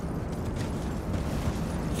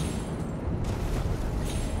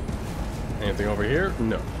 Anything over here?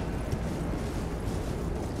 No.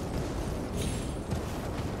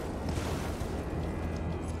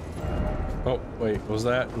 Oh, wait, what was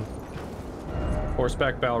that?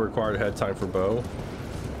 Horseback battle required ahead time for bow.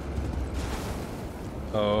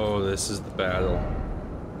 Oh, this is the battle.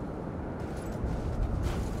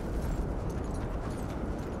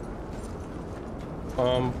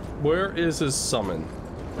 Where is his summon?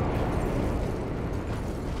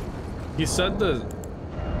 He said the...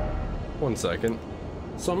 One second.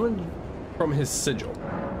 Summon from his sigil.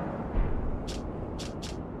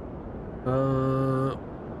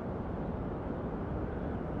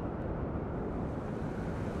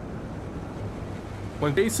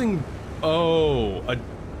 When facing... Oh, a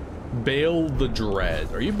BAYLE the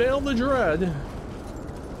Dread. Are you BAYLE the Dread?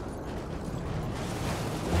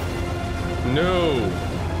 No.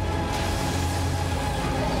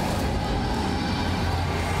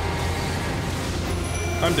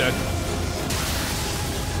 I'm dead.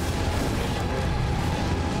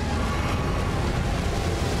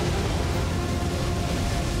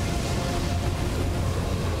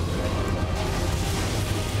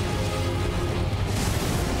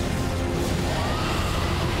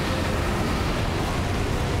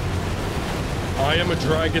 I am a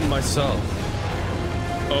dragon myself.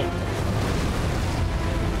 Oh.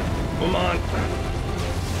 Come on.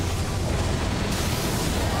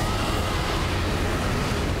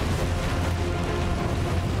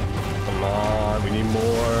 Come on, we need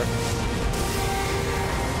more.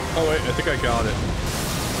 Oh wait, I think I got it.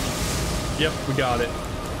 Yep, we got it.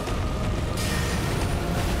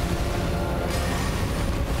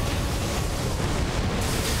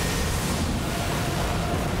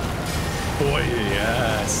 Boy,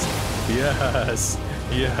 yes. Yes.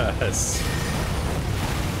 Yes.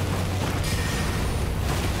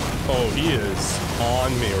 Oh, he is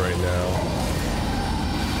on me right now.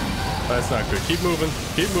 That's not good. Keep moving.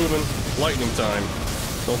 Keep moving. Lightning time.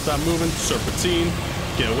 Don't stop moving. Serpentine.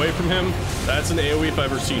 Get away from him. That's an AoE if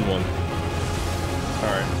I've ever seen one.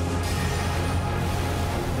 Alright.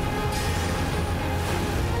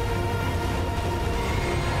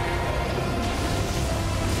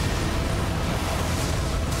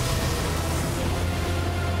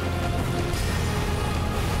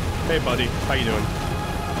 Hey buddy, how you doing?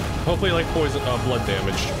 Hopefully you like poison blood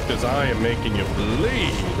damage, because I am making you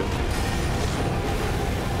bleed.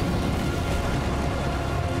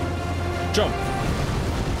 Jump.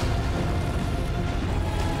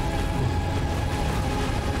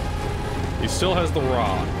 He still has the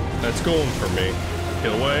rock. That's going for me.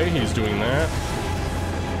 Get away, he's doing that.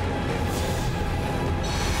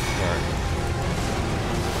 Alright.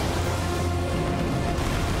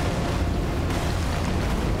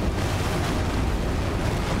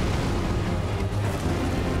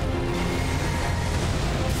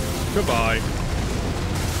 Goodbye.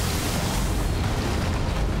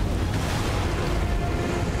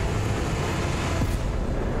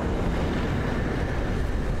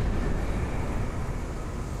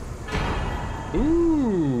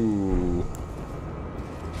 Ooh.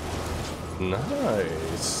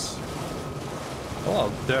 Nice. Well, I'll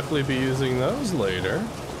definitely be using those later.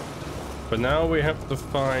 But now we have to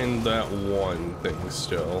find that one thing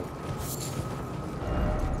still.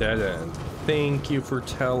 Dead end. Thank you for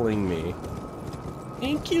telling me.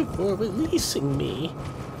 Thank you for releasing me.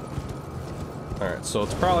 Alright, so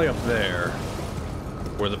it's probably up there,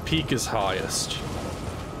 where the peak is highest.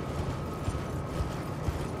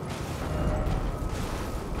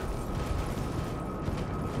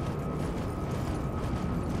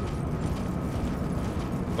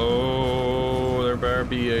 Oh, there better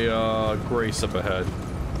be a grace up ahead.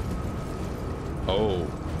 Oh,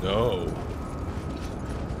 no.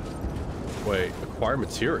 Wait, acquire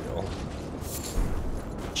material.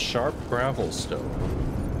 Sharp gravel stone.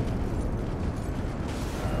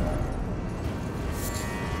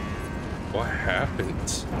 What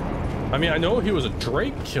happened? I mean, I know he was a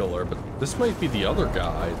Drake killer, but this might be the other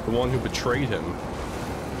guy, the one who betrayed him.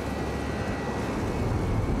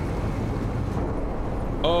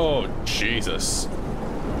 Oh, Jesus.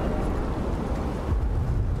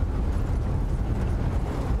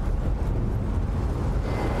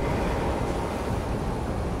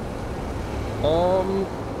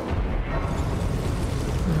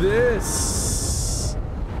 This.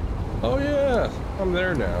 Oh yeah, I'm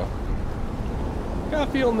there now. Got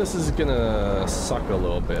a feeling this is gonna suck a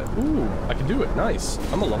little bit. Ooh, I can do it. Nice.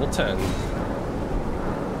 I'm a level 10.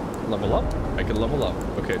 Level up. I can level up.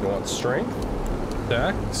 Okay, do I want strength?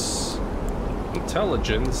 Dex.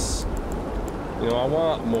 Intelligence. You know, I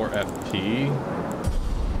want more FP.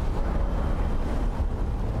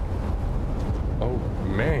 Oh,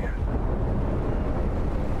 man.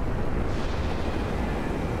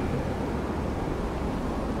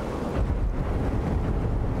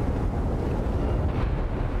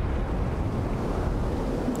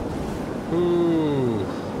 Ooh.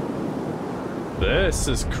 This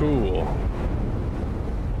is cool.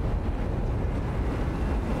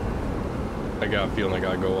 I got a feeling I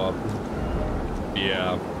gotta go up.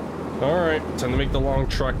 Yeah. Alright, time to make the long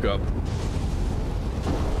trek up.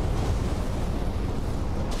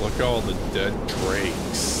 Look at all the dead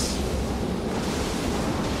drakes.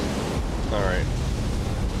 Alright.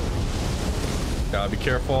 Gotta be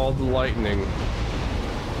careful of the lightning.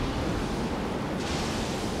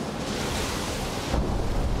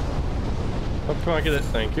 Oh, come on, get it.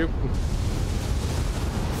 Thank you.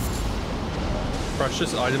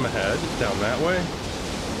 Precious item ahead. Down that way.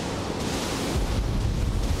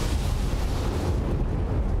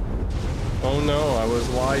 Oh no, I was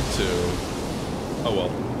lied to. Oh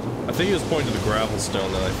well. I think he was pointing to the gravel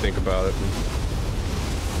stone now I think about it.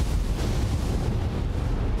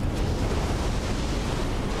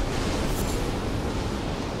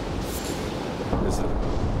 Is it?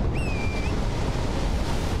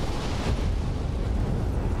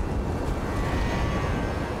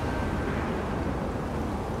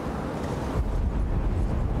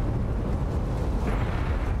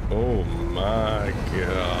 Oh my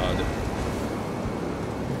god.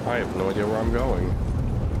 I have no idea where I'm going.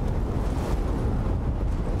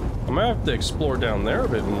 I might have to explore down there a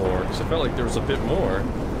bit more, because I felt like there was a bit more.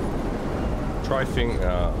 Try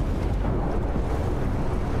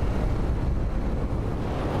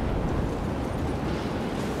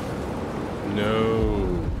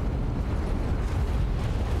No.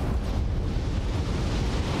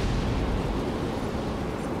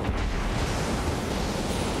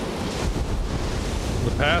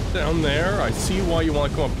 The path down there, I see why you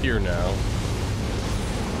want to come up here now.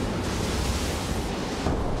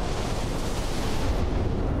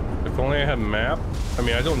 If only I had a map. I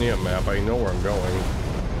mean, I don't need a map, I know where I'm going.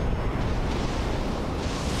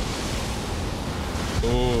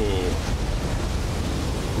 Ooh.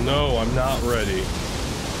 No, I'm not ready.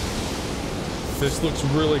 This looks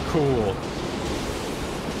really cool.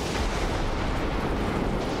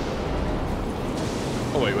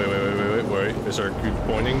 Oh, wait. Is our group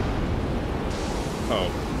pointing? Oh,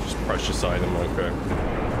 just precious item, okay.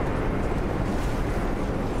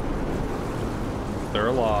 They're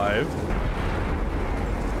alive.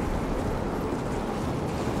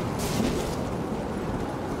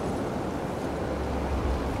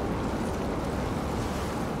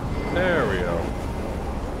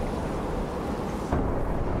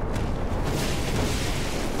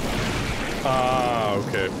 Ah,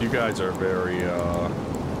 okay. You guys are very,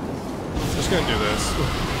 just gonna do this.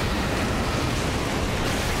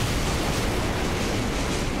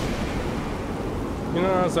 You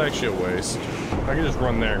know, that's actually a waste. I can just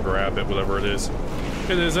run there and grab it, whatever it is.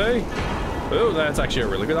 It is a... Oh, that's actually a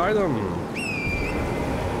really good item.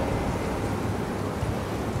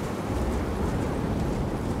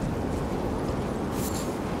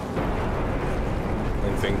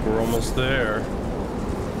 I think we're almost there.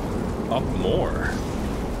 Up more.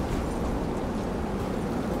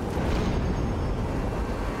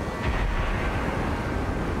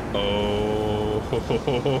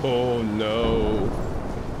 Oh, no.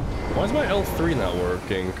 Why is my L3 not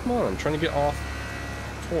working? Come on, I'm trying to get off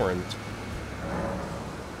torrent.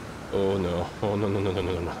 Oh no. Oh no, no, no, no,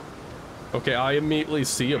 no, no. Okay, I immediately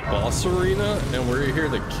see a boss arena and we're here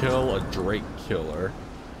to kill a Drake killer.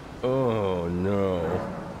 Oh no.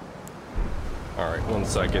 Alright, 1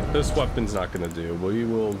 second. This weapon's not gonna do. We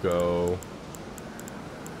will go...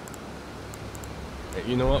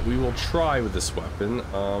 You know what? We will try with this weapon.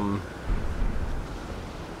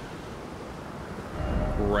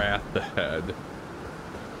 Wrath ahead.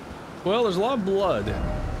 Well, there's a lot of blood.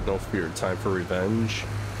 No fear. Time for revenge.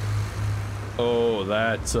 Oh,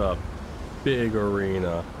 that's a big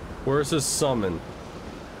arena. Where's his summon?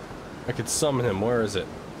 I could summon him. Where is it?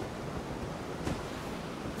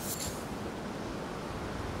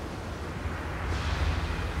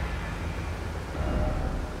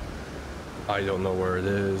 I don't know where it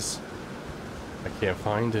is. I can't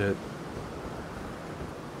find it.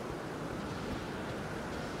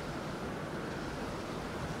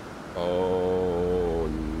 Oh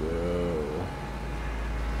no.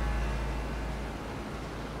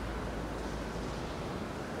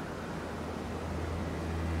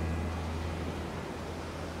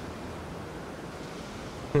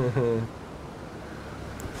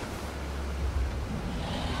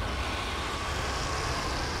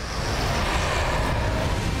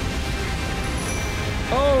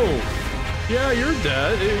 Oh, yeah, you're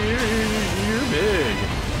dead. You're big.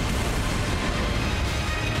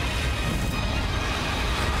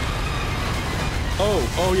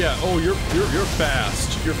 Oh yeah. Oh, you're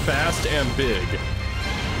fast. You're fast and big.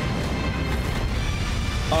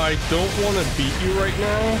 I don't want to beat you right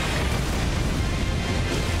now.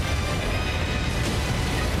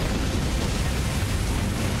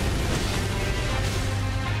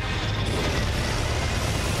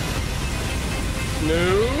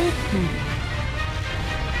 No.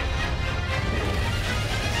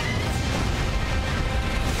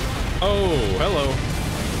 Oh, hello.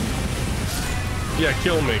 Yeah,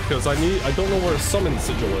 kill me, because I don't know where a summon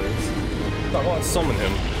sigil is. I want to summon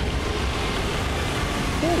him.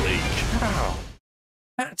 Holy cow.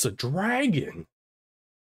 That's a dragon.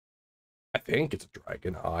 I think it's a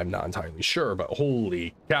dragon. I'm not entirely sure, but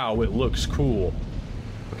holy cow, it looks cool.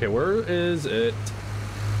 Okay, where is it?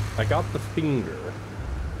 I got the finger.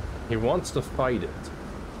 He wants to fight it.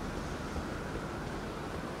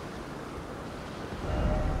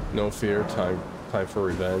 No fear, time for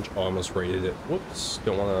revenge. Oh, I almost raided it. Whoops,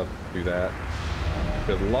 don't want to do that.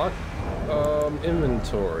 Good luck.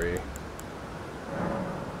 Inventory.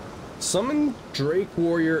 Summon Drake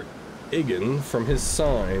Warrior Igan from his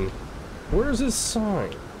sign. Where's his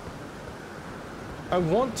sign? I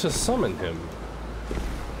want to summon him.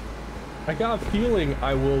 I got a feeling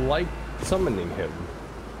I will like summoning him.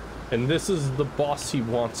 And this is the boss he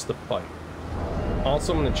wants to fight.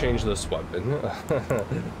 Also, I'm going to change this weapon.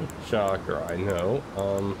 Shocker, I know.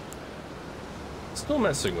 Still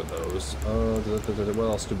messing with those. What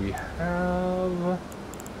else do we have?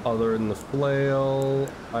 Other than the flail.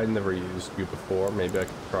 I never used you before. Maybe I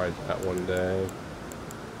could try that one day.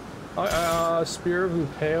 Spear of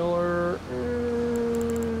Impaler.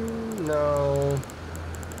 No.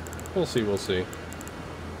 We'll see, we'll see.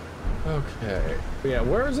 Okay. Yeah,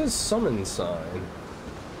 where is his summon sign?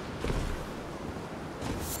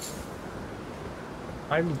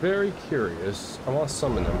 I'm very curious. I want to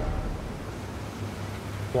summon him.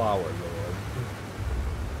 Flower Lord.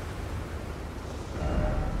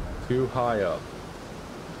 Too high up.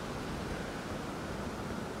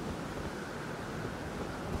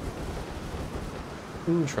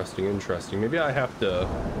 Interesting, interesting. Maybe I have to...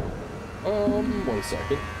 1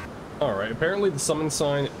 second. Alright, apparently the summon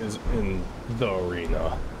sign is in the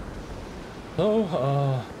arena.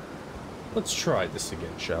 So, let's try this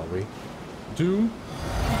again, shall we? Do.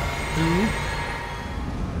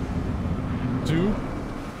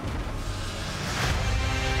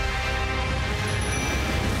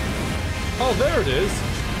 Oh, there it is.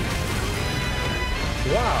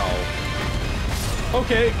 Wow.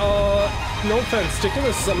 Okay, No offense, sticking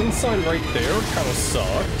a summon sign right there kind of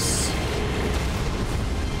sucks.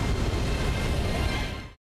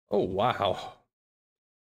 Oh, wow.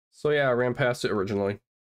 So yeah, I ran past it originally.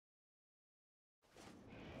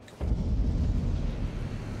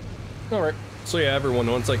 Alright, so yeah,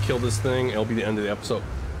 everyone, once I kill this thing, it'll be the end of the episode.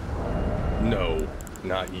 No,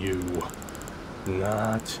 not you.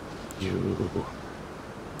 Not you.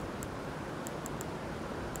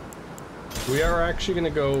 We are actually gonna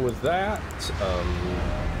go with that.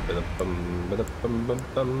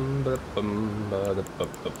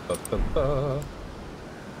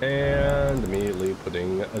 And immediately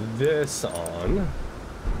putting this on.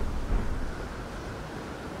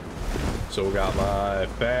 So we got my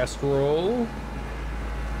fast roll.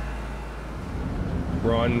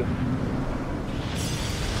 Run.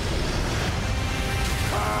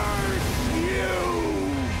 Curse you,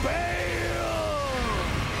 BAYLE!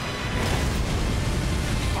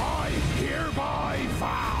 I hereby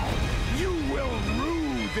vow you will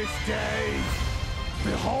rue this day.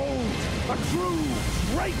 Behold, a true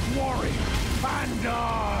great warrior, and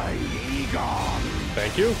I, Egon.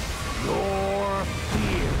 Thank you. Your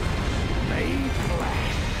fear made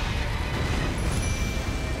flesh.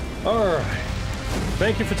 Alright.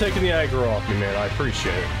 Thank you for taking the aggro off me, man. I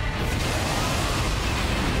appreciate it.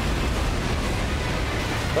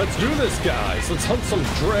 Let's do this, guys. Let's hunt some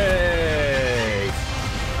dregs.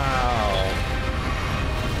 Ow.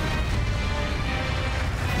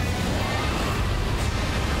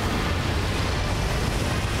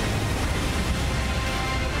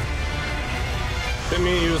 Didn't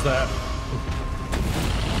mean to use that.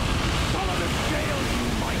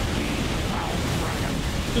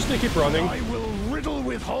 Just to keep running. I will riddle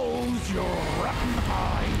with holes your rotten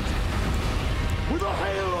hide. With a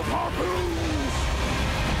hail of harpoons.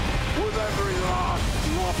 With every last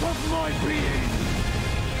drop of my being.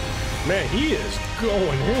 Man, he is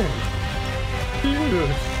going in.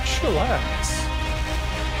 Dude, chillax.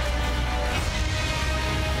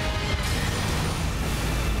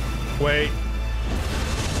 Wait.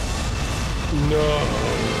 No.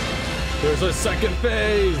 There's a second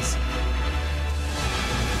phase.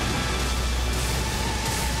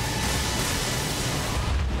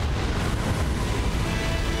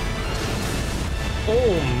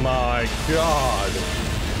 Oh my god.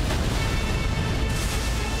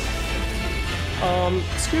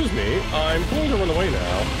 Excuse me, I'm going to run away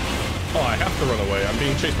now. Oh, I have to run away. I'm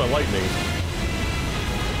being chased by lightning.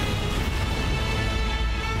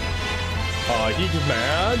 He's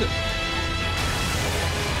mad.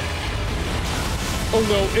 Oh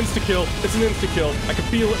no, insta-kill. It's an insta-kill. I can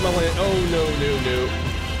feel it in my land. Oh no, no, no.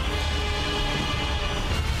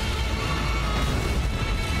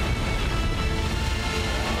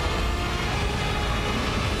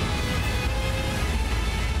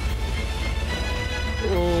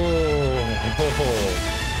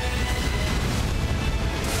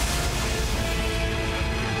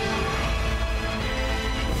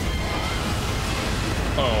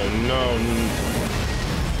 Oh no.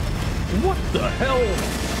 What the hell?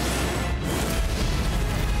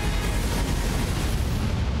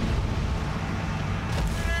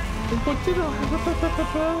 What did I...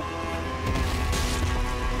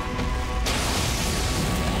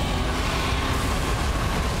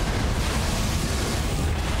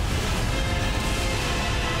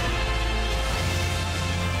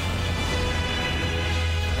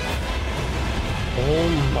 Oh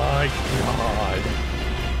my god.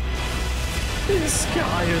 This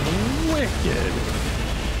guy is wicked.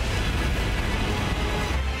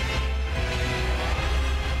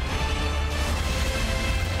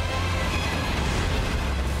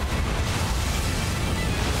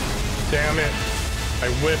 Damn it. I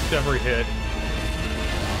whiffed every hit.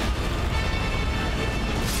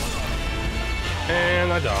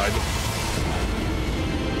 And I died.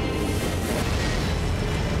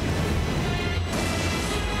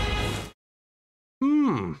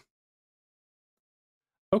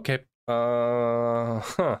 Okay.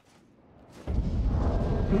 Huh.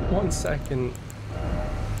 1 second.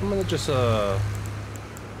 I'm gonna just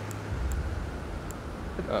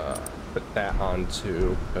put that on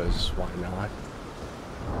too, because why not?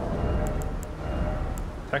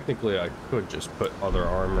 Technically, I could just put other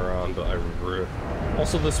armor on, but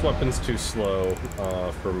also this weapon's too slow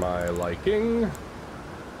for my liking.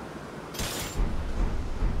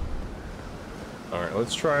 All right,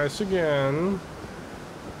 let's try this again.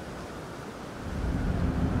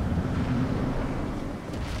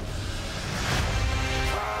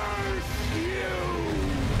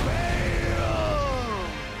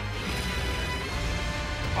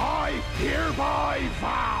 Hereby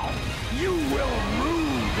vow you will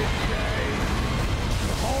rue this day.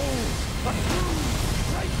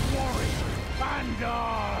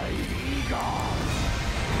 die, Egon!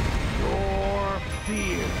 Your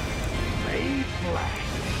fear made flesh.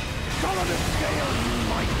 Solid as scale you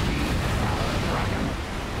might be, our dragon,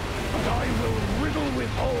 but I will wriggle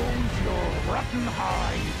with holes your rotten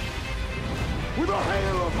hide. With a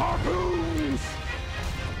hail of harpoons!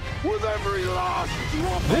 With every last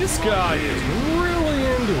drop This of guy blood. is really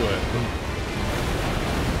into it.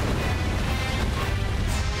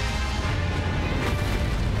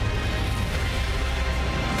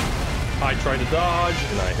 I tried to dodge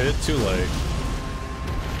and I hit it too late.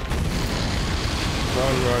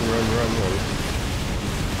 Run, run, run, run, run.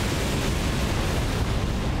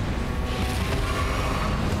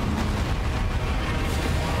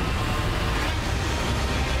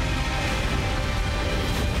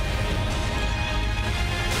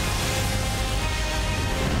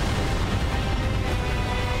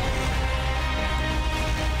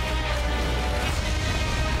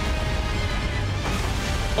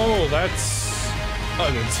 Oh, that's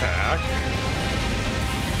an attack.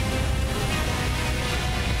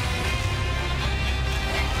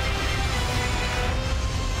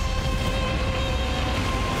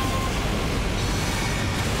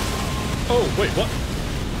 Oh, wait, what?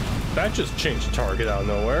 That just changed target out of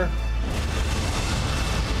nowhere.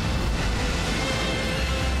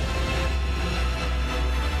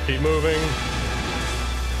 Keep moving.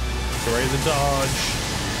 Get ready to dodge.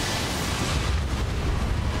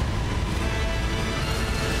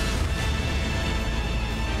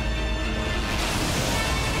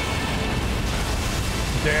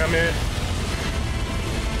 Damn it.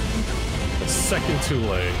 A second too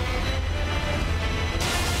late.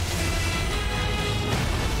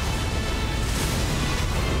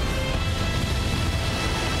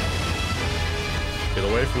 Get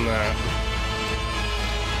away from that.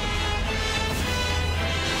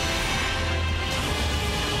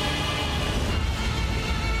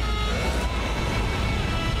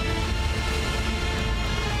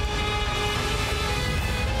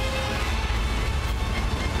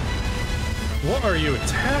 What are you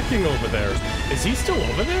attacking over there? Is he still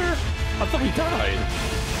over there? I thought he died.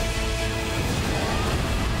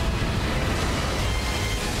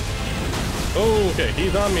 Oh, okay,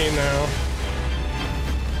 he's on me now.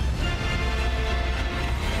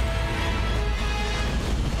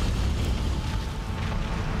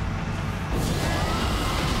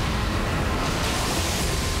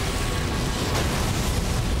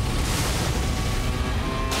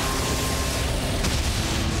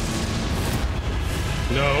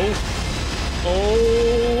 No. Oh.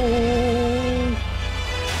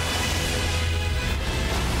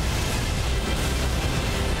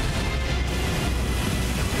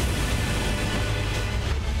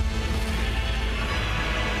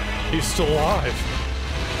 He's still alive.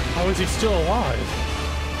 How is he still alive?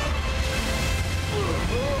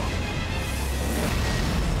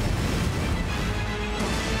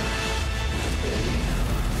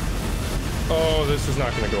 Oh, this is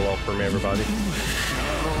not going to go well for me, everybody.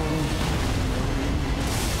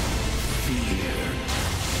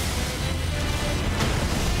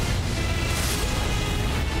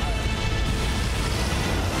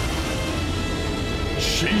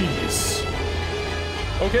 Jeez.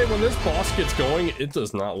 Okay, when this boss gets going, it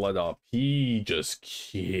does not let up. He just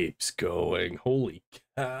keeps going. Holy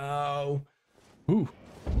cow. Ooh.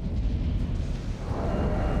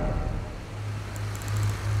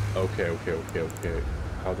 Okay.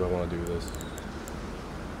 How do I want to do this?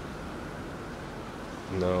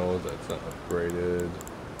 No, that's not upgraded.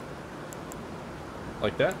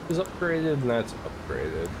 Like that is upgraded and that's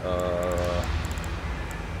upgraded.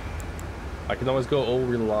 I can always go all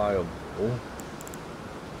reliable.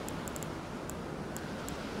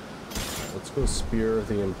 Let's go Spear of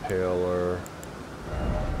the Impaler.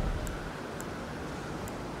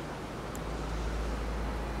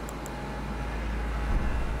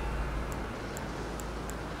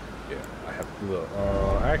 Yeah, I have to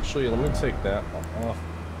actually, let me take that off.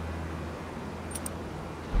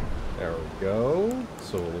 There we go.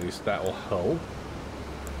 So at least that will help.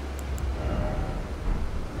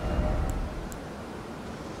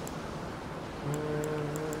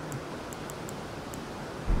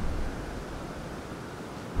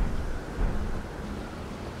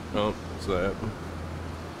 Oh, what's that?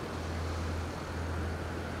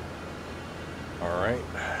 All right.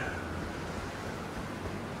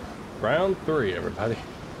 Round 3, everybody.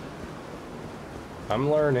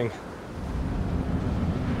 I'm learning.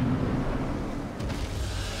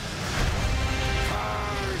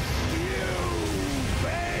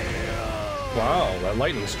 Wow, that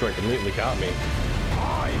lightning strike immediately got me.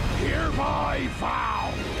 I hereby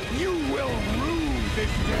vow you will rue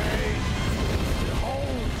this day.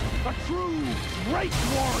 a true great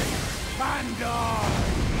warrior, and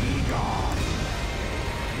be gone.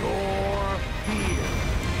 Your fear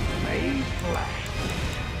made flesh.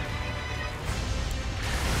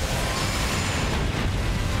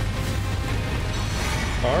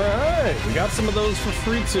 Alright, we got some of those for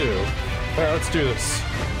free too. Alright, let's do this.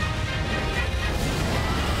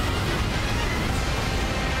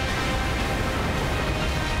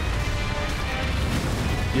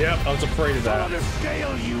 Yep, I was afraid of that. On a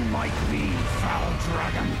scale you might be, foul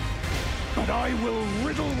dragon, but I will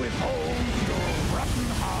riddle with holes your rotten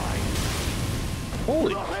hide.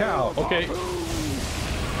 Holy cow, okay.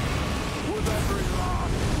 With every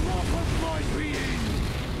last drop of my being.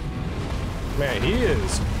 Man, he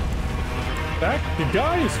is. The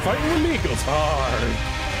guy is fighting with me goes hard.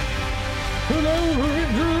 Hello,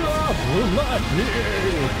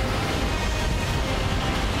 lightning.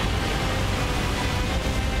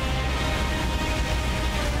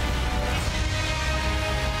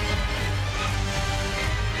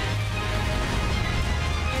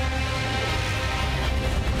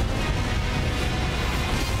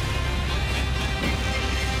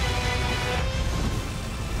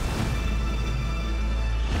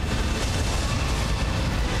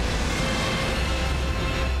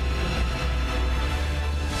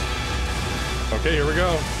 Okay, here we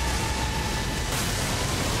go.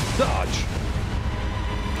 Dodge.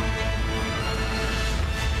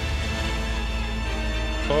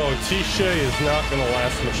 Oh, T-Shay is not gonna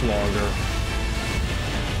last much longer.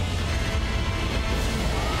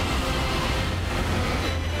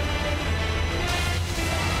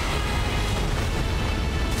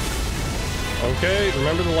 Okay,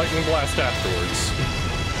 remember the lightning blast afterwards.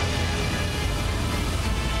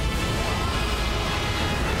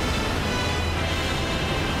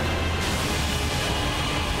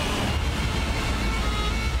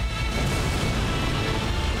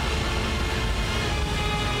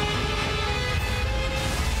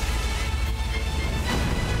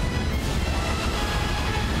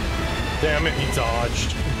 Damn it, he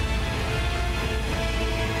dodged.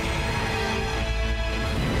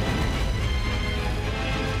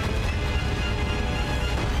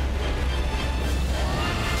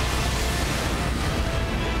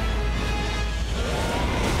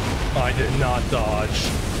 I did not dodge.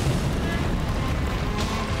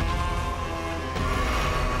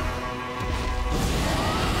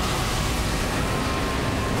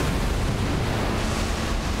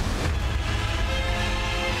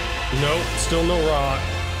 Nope, still no rock.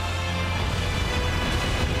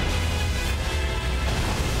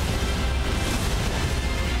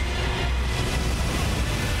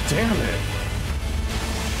 Damn it.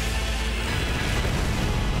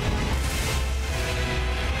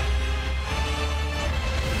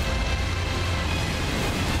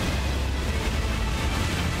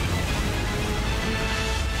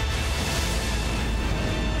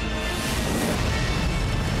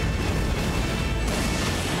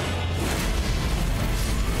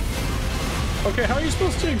 Okay, how are you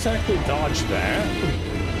supposed to exactly dodge that?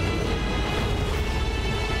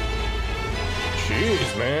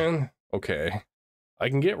 Jeez, man. Okay. I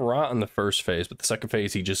can get rot in the first phase, but the second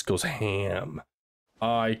phase he just goes ham.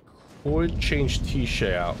 I could change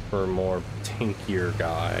T-Shay out for a more tankier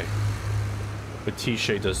guy. But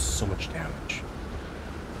T-Shay does so much damage.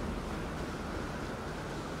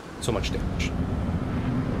 So much damage.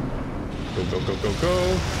 Go, go, go, go,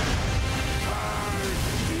 go.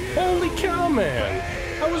 Holy cow, man!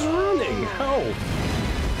 I was running! How?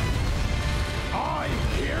 I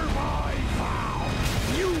hereby vow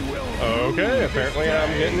you will. Okay, apparently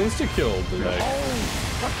I'm getting insta-killed today.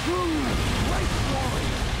 A true right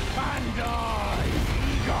warrior, and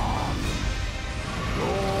be gone.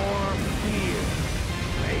 Your fear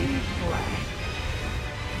made flesh.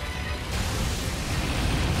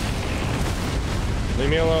 Leave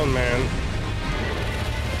me alone, man.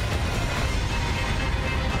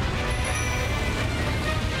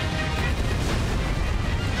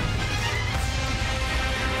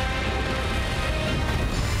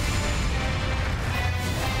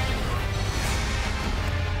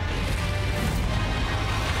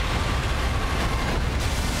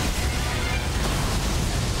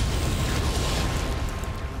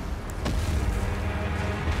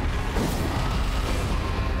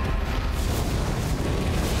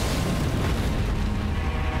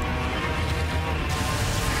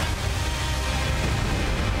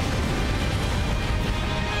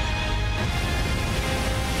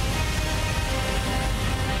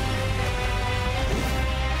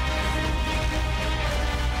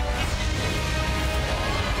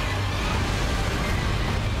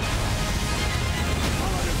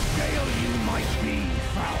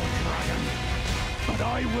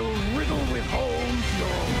 I will riddle with holes your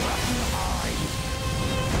rotten eyes.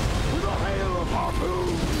 With a hail of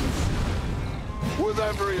harpoons. With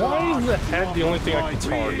every Why is the head the only thing I my can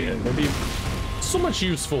target? being. It'd be so much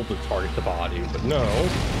useful to target the body, but no.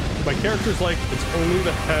 My character's like, it's only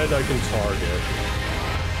the head I can target.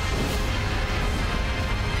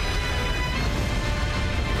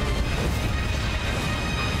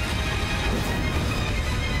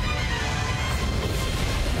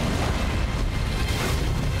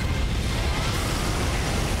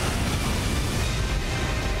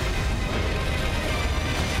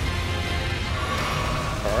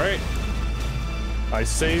 I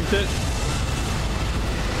saved it.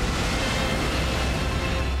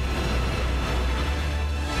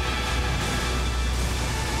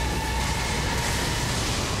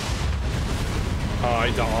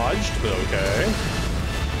 I dodged, but okay.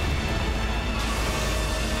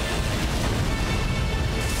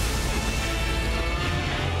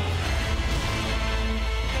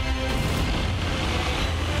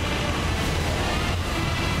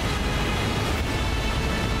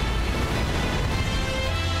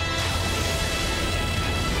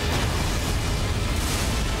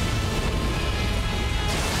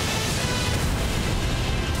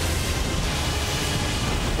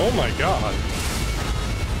 Oh my god.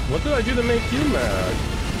 What did I do to make you mad?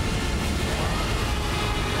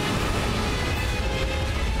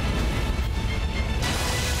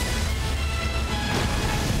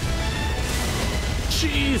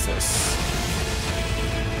 Jesus.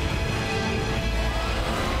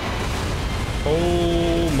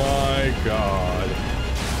 Oh my god.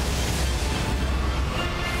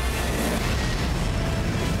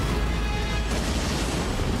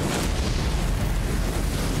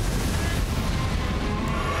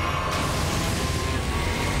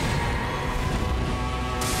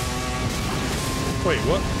 Wait,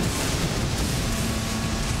 what?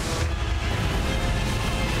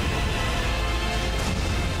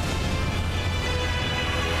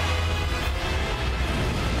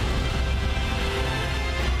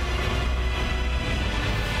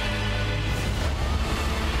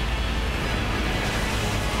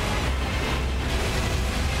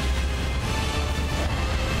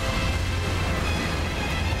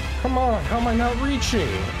 Come on, how am I not reaching?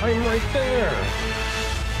 I'm right there.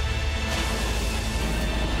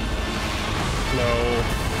 No.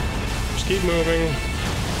 Just keep moving.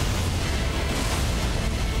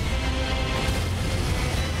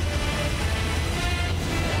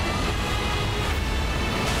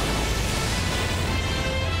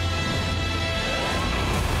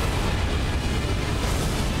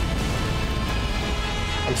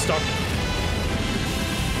 I'm stuck.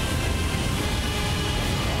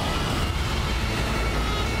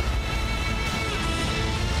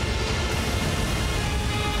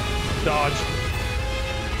 Dodge.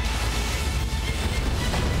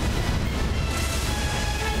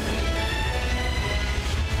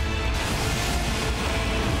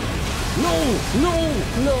 No! No!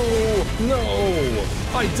 No! No!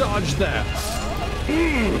 I dodged that.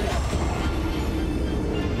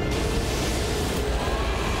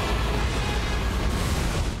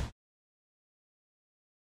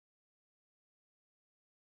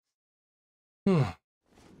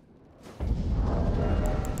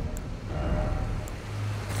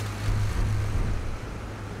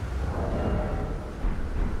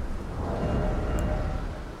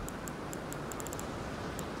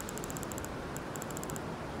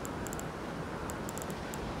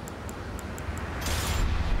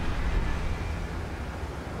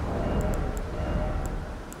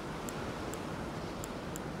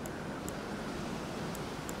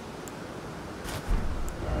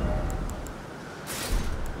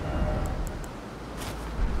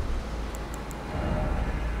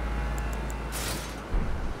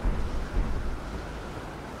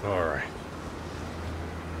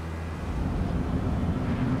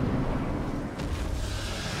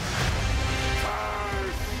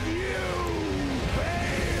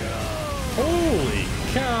 Holy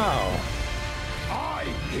cow! I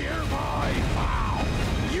hereby vow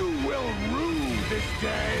you will rue this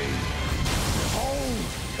day. Behold,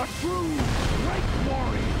 a true great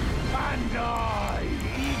warrior, and I,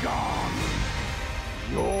 Egon,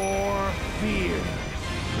 your fears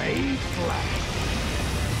made flesh.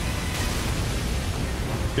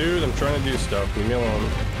 Dude, I'm trying to do stuff. Leave me alone.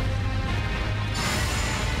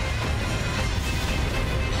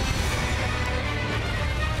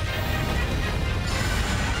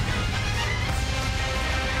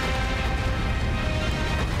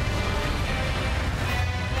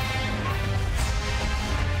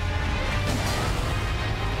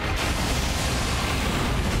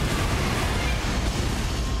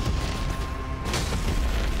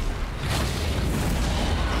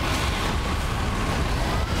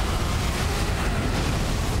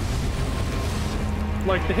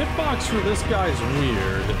 Like, the hitbox for this guy's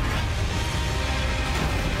weird.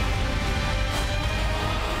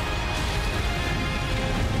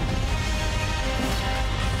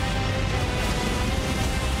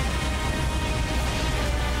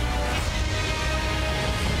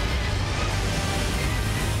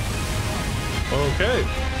 Okay.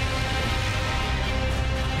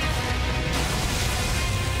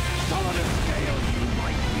 Dull on a scale you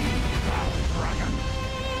might be, foul dragon,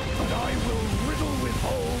 but I will riddle with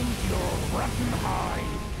holes your rotten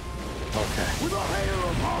hide. Okay. With a hail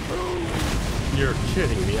of harpoons. You're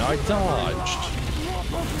kidding me. I dodged. Drop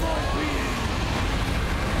of my being.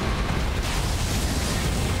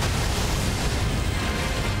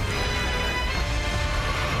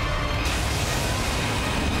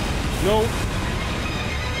 Nope.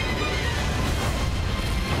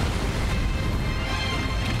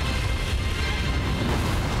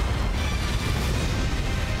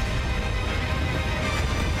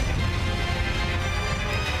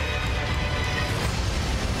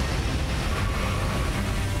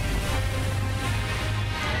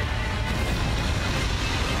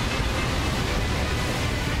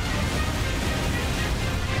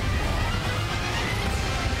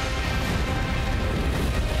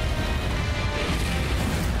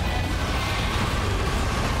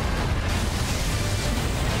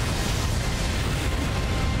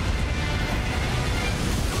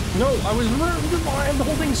 No, I'm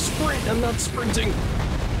holding sprint. I'm not sprinting.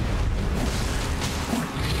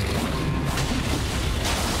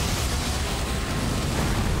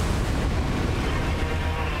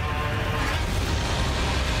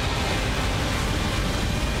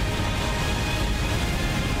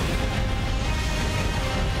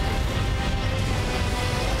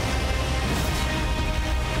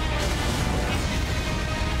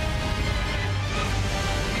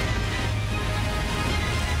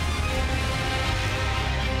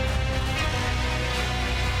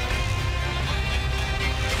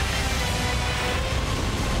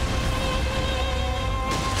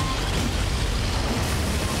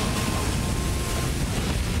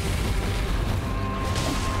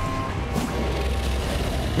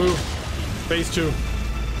 Move. Phase 2.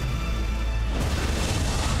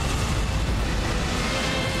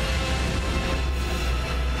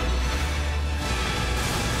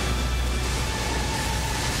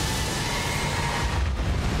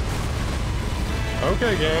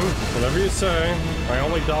 Okay, game. Whatever you say. I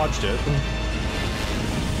only dodged it.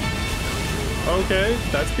 Okay,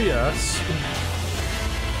 that's BS.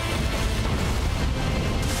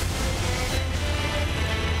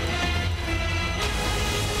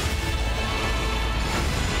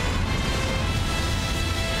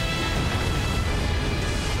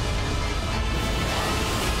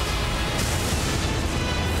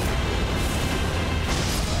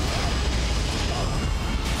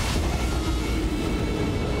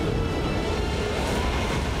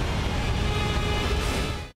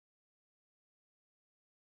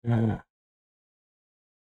 Yeah.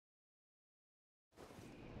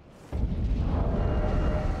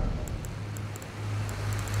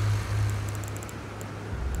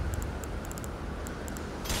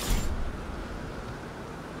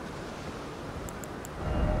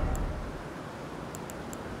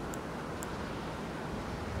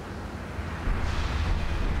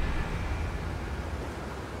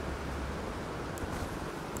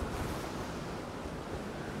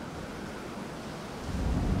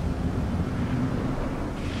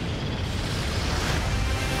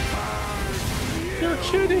 You're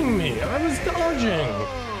kidding me! I was dodging!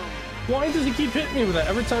 Why does he keep hitting me with that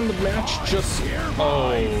every time the match just...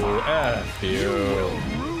 Oh, F you.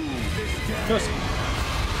 Just...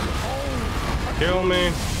 Kill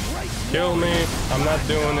me. Kill me. I'm not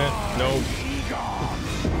doing it. Nope.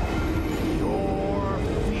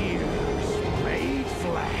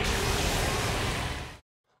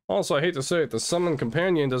 Also, I hate to say it, the summon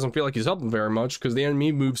companion doesn't feel like he's helping very much because the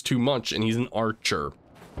enemy moves too much and he's an archer.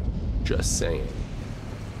 Just saying.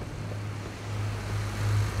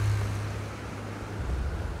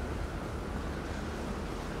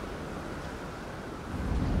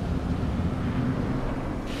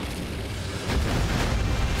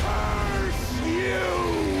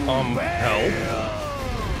 Help?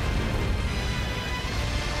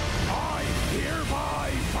 I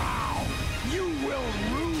hereby vow you will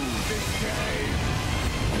rue this day.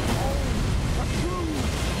 Oh, a true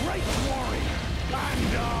great warrior,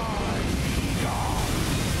 and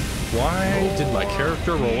Why did my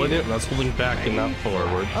character roll in it and I was holding back and not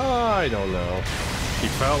forward? I don't know. He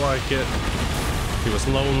felt like it. He was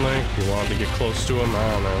lonely. He wanted to get close to him.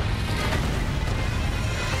 I don't know.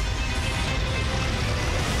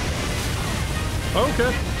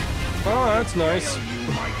 Okay. Oh, that's nice. You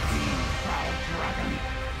might be, foul dragon,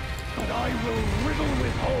 but I will riddle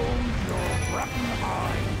with holes your rotten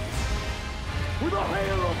hide. With a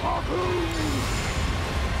hail of harpoons!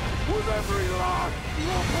 With every last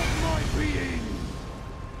drop of my being!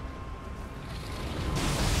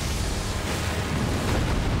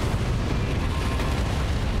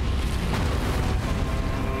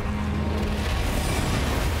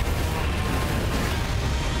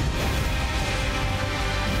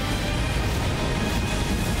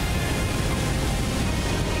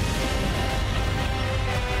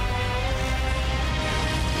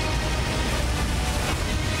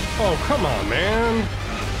 Oh, come on, man.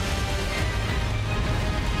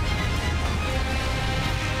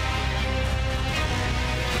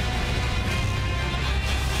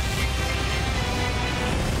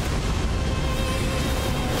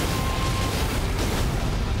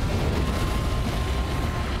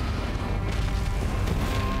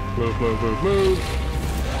 Move, move, move, move.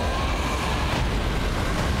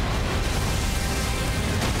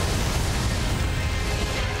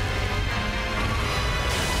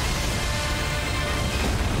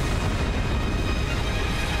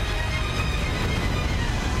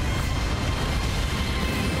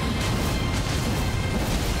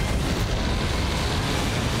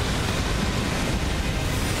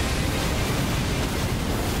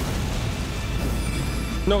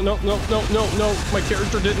 No, no, no, no, no, no. My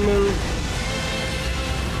character didn't move.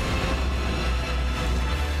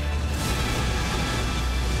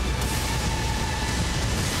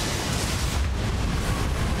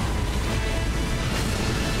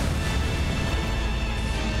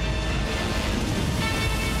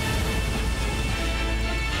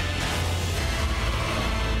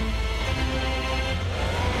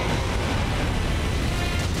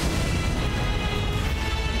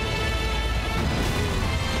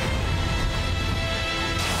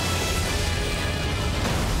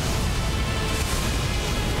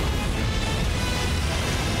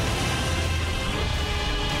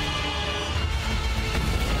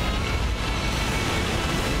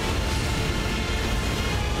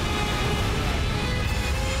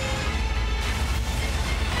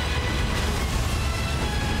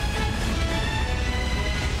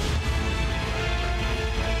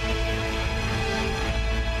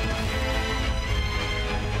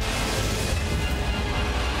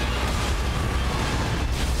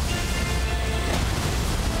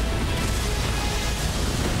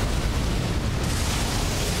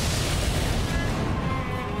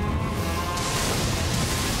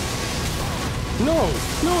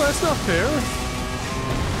 No, that's not fair.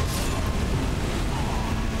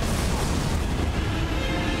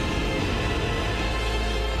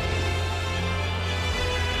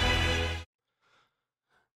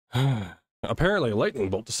 Apparently, a lightning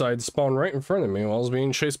bolt decided to spawn right in front of me while I was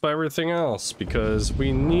being chased by everything else, because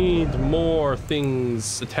we need more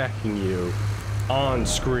things attacking you on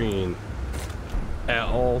screen at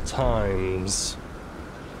all times.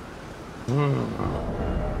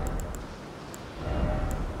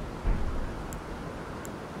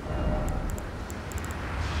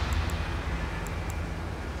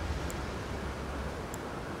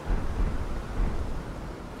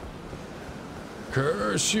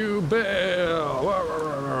 Curse you, BAYLE!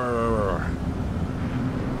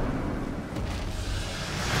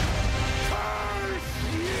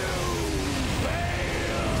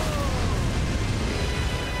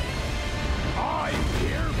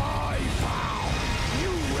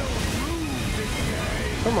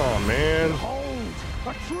 Come on, man. Behold,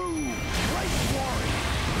 a true great warrior.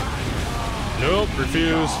 Nope,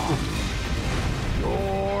 refuse.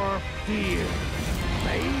 Your fear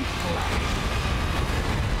made flesh.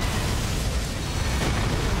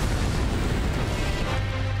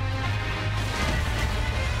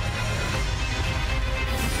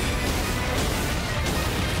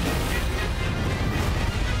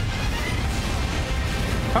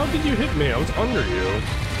 How did you hit me? I was under you.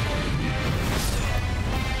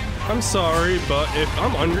 I'm sorry, but if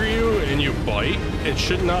I'm under you and you bite, it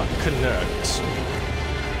should not connect.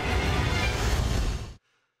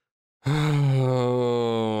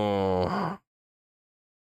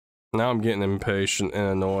 Now I'm getting impatient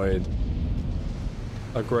and annoyed.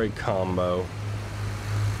 A great combo.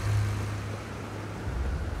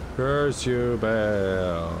 Curse you,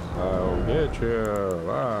 BAYLE. I'll get you.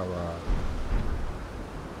 Rah, rah.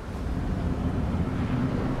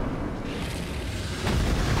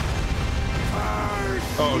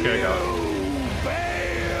 Oh, okay, got it.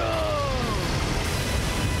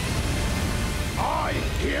 I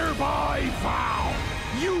hereby vow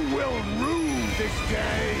you will rue this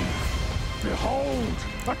day. Behold,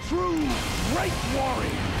 a true great warrior,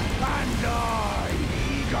 and I,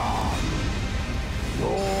 Egon,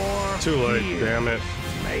 your Too late, fear damn it.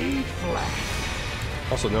 made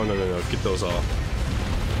flesh. Also, no, get those off.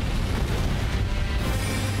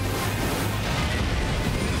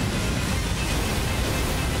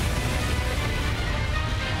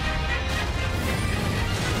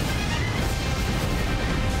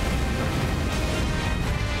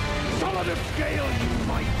 Solid of scale you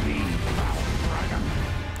might be, foul dragon,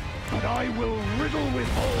 but I will riddle with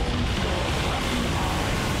holes your rotten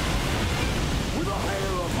eyes. With a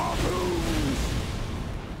hail of harpoons,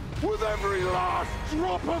 with every last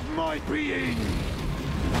drop of my being.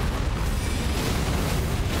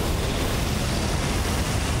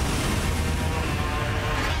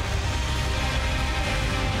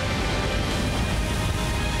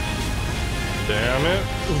 Damn it.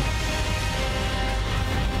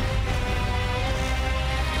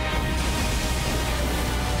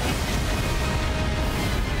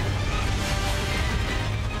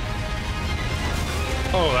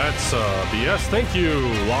 Oh, that's BS. Thank you,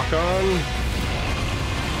 lock on.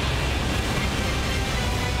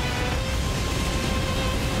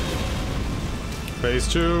 Phase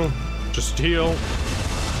 2, just heal.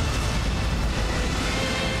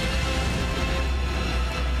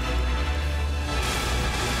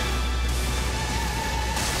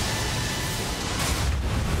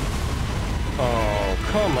 Oh,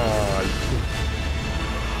 come on.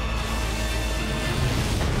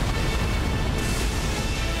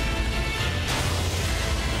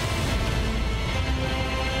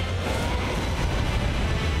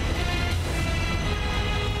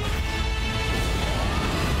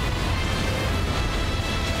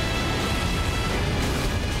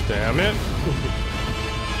 Damn it.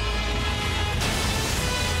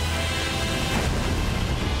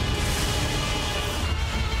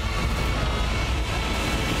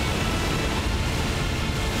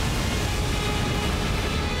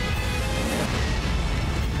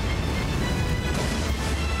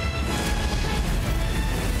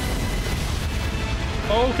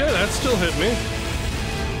 Okay, that still hit me.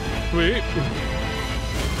 Sweet.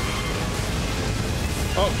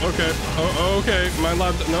 Oh, okay. Oh, okay. My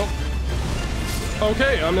lab. Nope.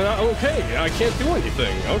 Okay, I'm not okay. I can't do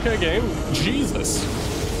anything. Okay, game. Jesus.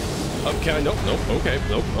 Okay, nope, okay,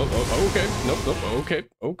 nope, okay, nope, okay,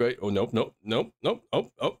 okay, oh, nope,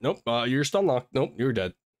 oh, nope, you're stun locked. Nope, you're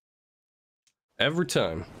dead. Every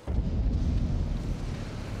time.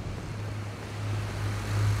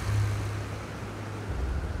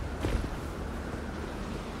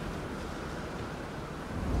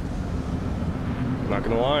 Not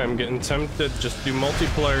gonna lie, I'm getting tempted just to do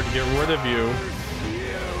multiplayer to get rid of you.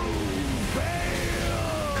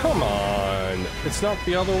 Come on, it's not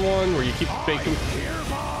the other one where you keep faking.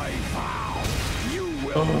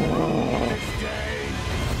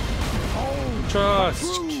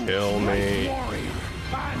 Just kill me.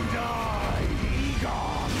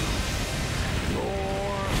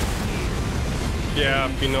 Yeah,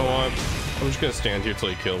 you know what? I'm just gonna stand here till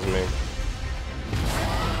he kills me.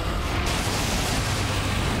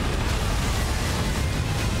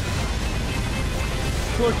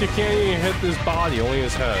 Look, you can't even hit his body, only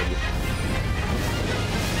his head.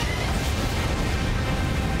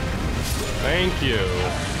 Thank you.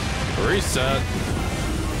 Reset.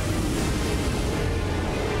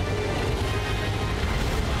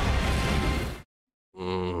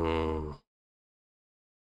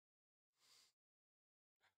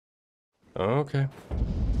 Okay.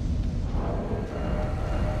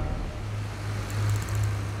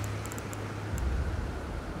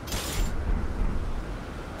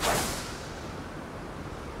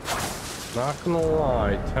 Not gonna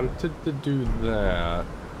lie, tempted to do that.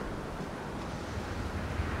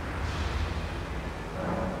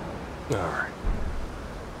 Alright.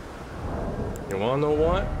 You wanna know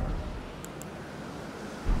what?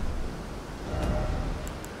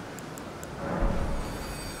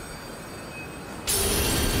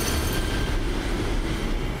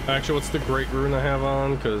 Actually, what's the great rune I have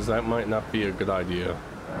on? Because that might not be a good idea.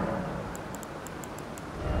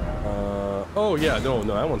 Oh yeah, no,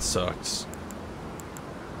 that one sucks.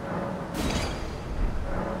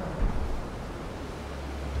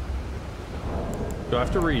 Do I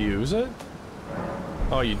have to reuse it?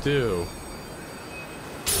 Oh, you do.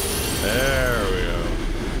 There we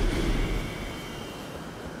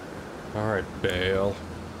go. Alright, BAYLE.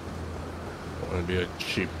 I want to be a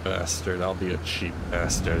cheap bastard. I'll be a cheap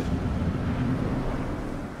bastard.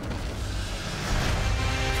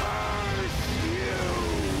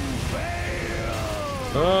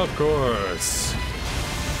 Of course.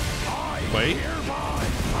 Wait.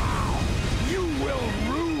 You will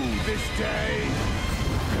day,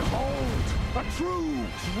 behold, a true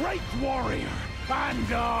great warrior,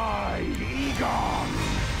 and I, Egon,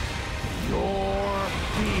 your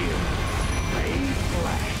fear made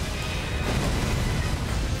flesh.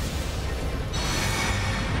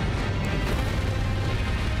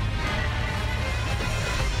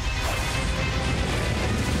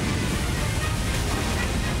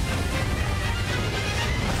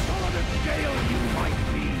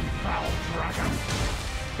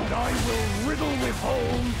 But I will riddle with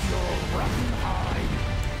holes your rotten hide.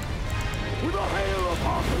 With a hail of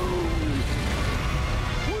harpoons.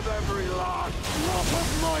 With every last drop of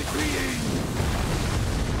my being.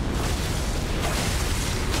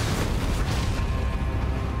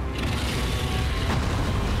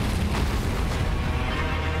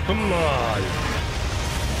 Come on.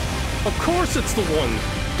 Of course it's the one.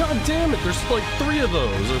 God damn it, there's like 3 of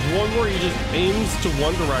those. There's one where he just aims to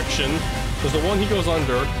one direction. There's the one he goes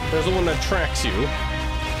under. There's the one that tracks you.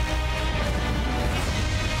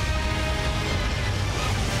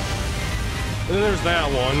 And then there's that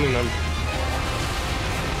one, and I'm...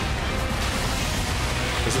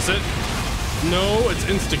 Is this it? No, it's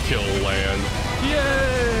insta-kill land.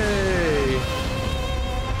 Yay!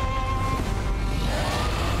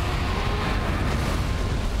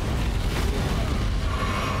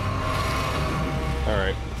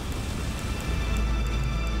 Alright.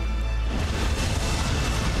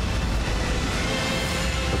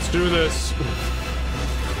 Let's do this.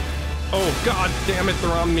 Oh, god damn it,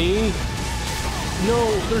 they're on me.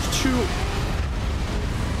 No, there's 2.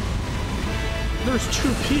 There's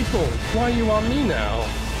 2 people. Why are you on me now?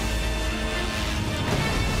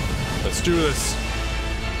 Let's do this.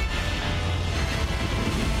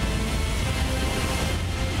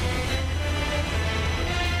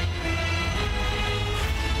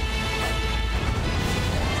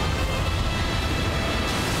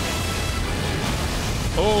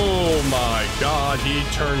 Oh my god, he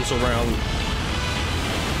turns around.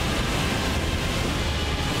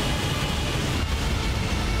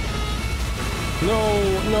 No,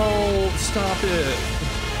 no, stop it.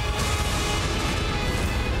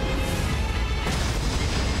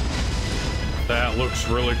 That looks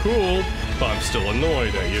really cool, but I'm still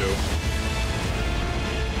annoyed at you.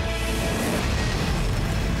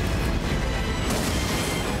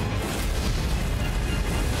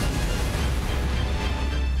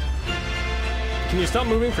 Can you stop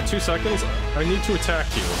moving for 2 seconds? I need to attack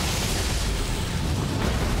you.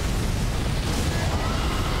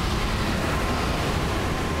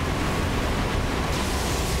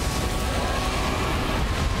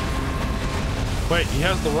 Wait, he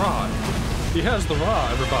has the rod. He has the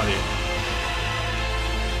rod, everybody.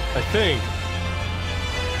 I think.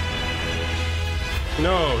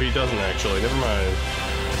 No, he doesn't actually. Never mind.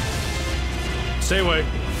 Stay away.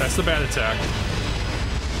 That's the bad attack.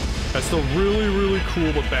 That's the really, really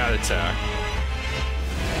cool but bad attack.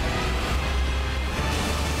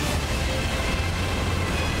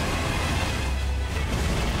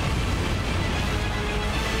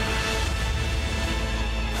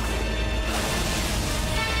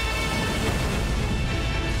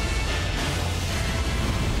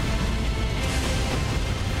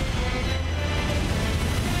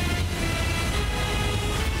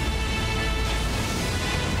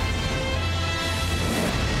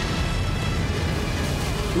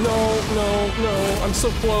 No, I'm so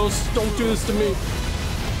close. Don't do this to me.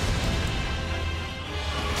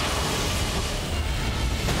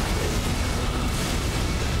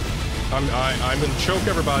 I'm gonna choke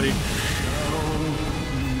everybody.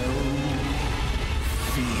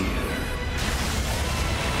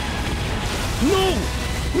 No!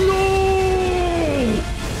 No!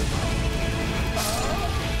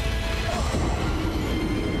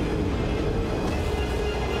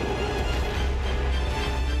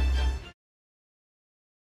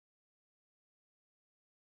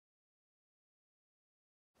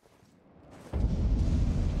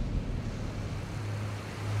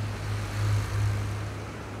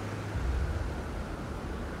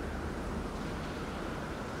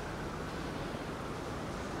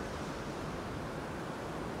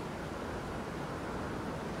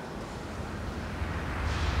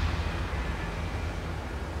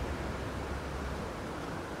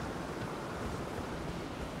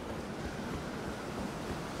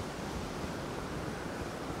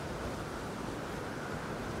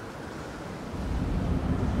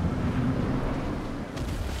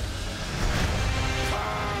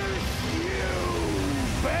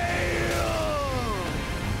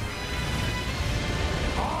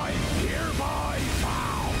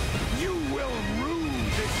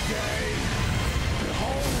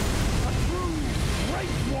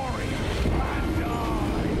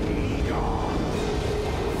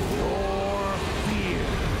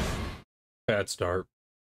 Bad start.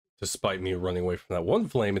 Despite me running away from that one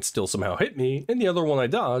flame, it still somehow hit me, and the other one I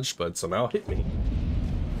dodged, but somehow hit me.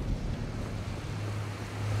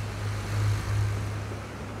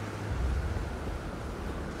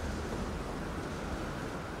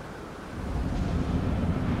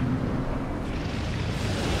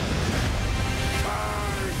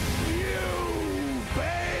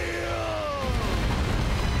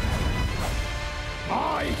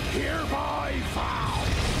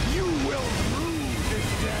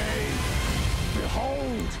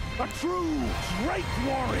 A true great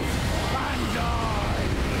warrior, and I...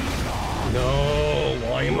 No,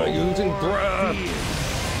 why am I using breath?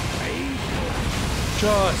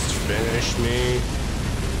 Just finish me.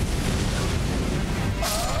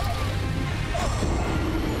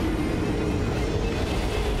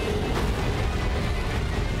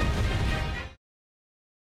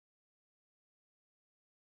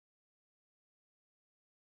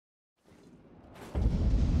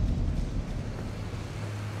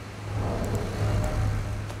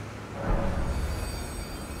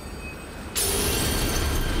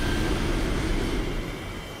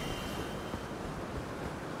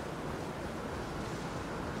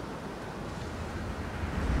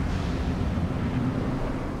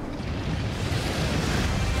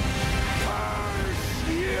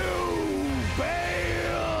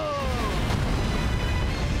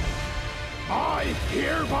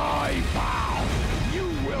 Hereby vow, you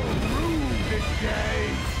will rue this day.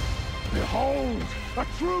 Behold, a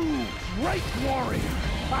true great warrior,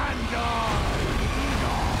 and your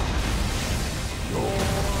fear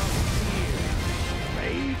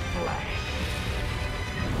made flesh.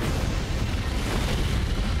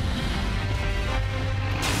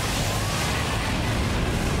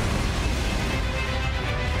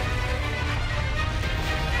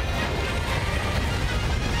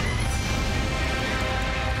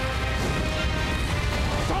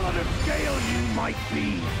 Might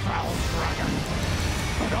be, foul dragon,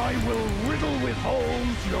 but I will riddle with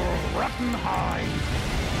holes your rotten hide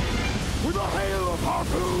with a hail of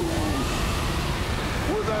harpoons,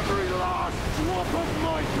 with every last drop of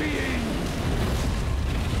my being.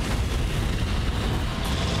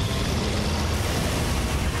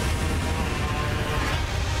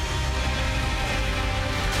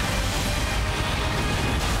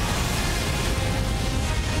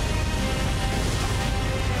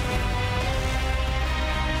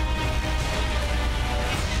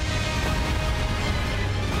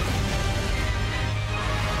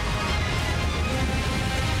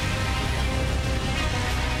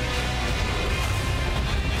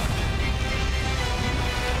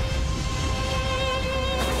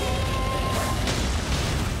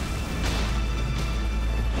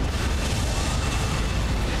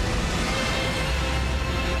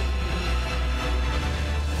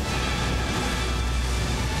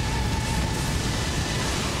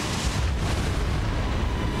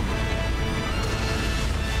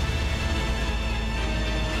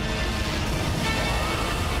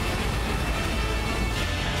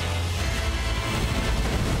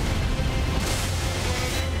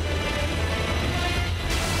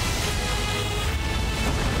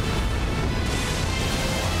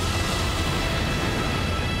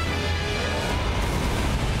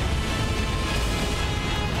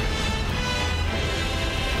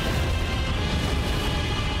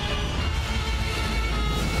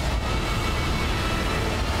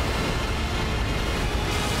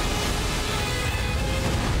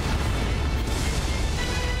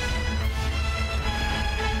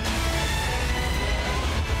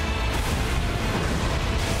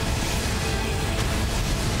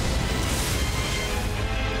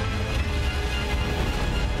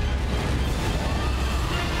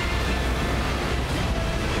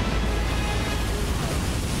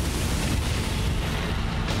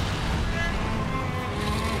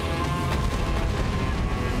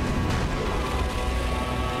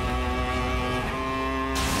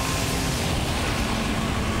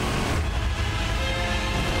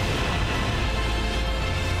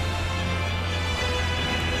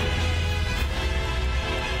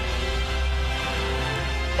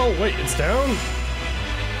 Oh wait, it's down?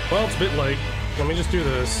 Well, it's a bit late. Let me just do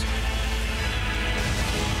this.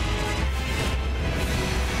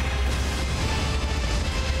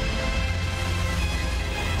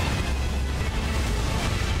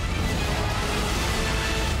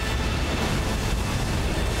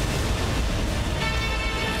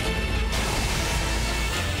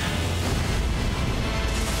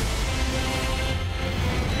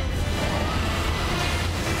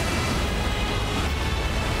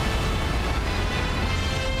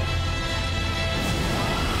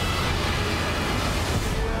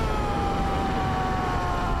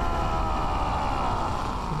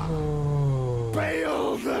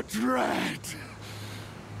 dread.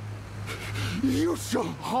 You shall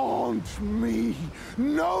haunt me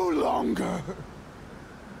no longer.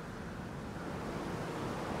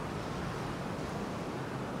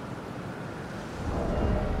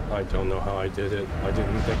 I don't know how I did it. I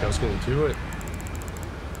didn't think I was going to do it.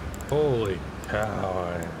 Holy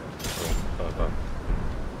cow.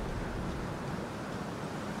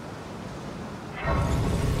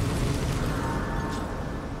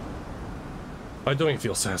 I don't even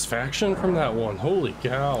feel satisfaction from that one. Holy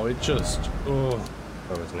cow, it just, oh,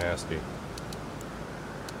 that was nasty.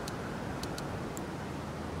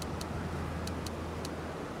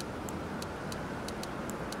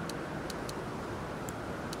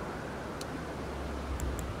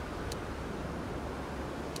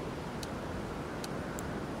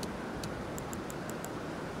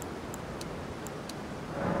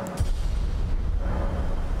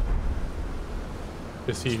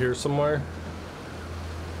 Is he here somewhere?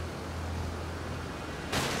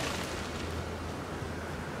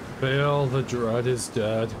 BAYLE the Dread is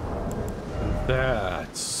dead.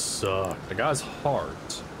 That sucked. The guy's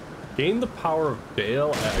heart. Gain the power of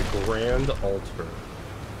BAYLE at a grand altar.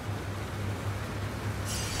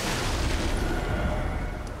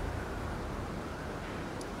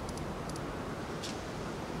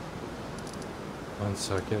 One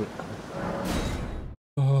second.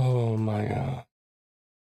 Oh my god.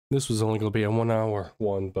 This was only going to be a 1 hour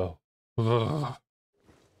one, but... Ugh.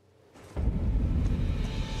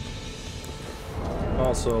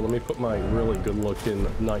 Also, let me put my really good looking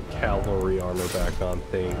Knight Cavalry armor back on.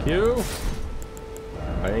 Thank you.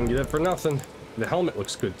 I didn't get it for nothing. The helmet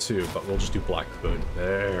looks good too, but we'll just do black hood.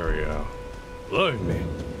 There we go. Look at me.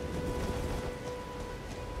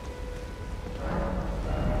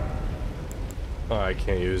 Oh, I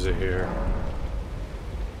can't use it here.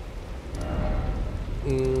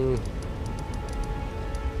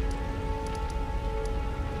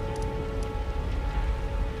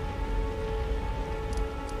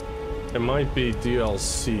 It might be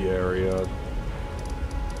DLC area.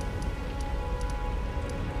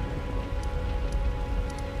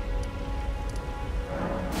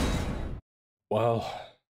 Well,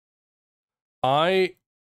 I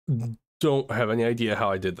don't have any idea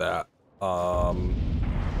how I did that.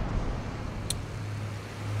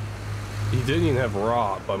 He didn't even have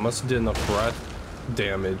rot, but I must have did enough breath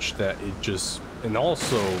damage that it just... And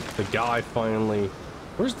also, the guy finally...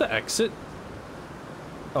 Where's the exit?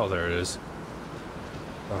 Oh, there it is.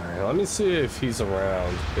 Alright, let me see if he's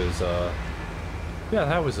around, because, yeah,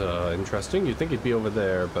 that was, interesting. You'd think he'd be over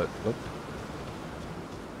there, but nope.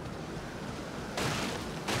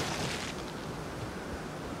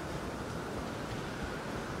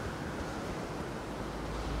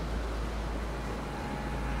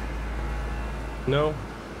 No.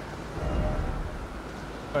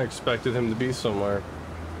 I expected him to be somewhere.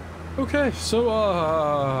 Okay, so,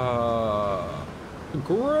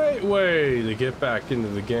 great way to get back into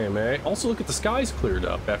the game, eh? Also, look at the skies cleared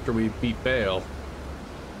up after we beat BAYLE.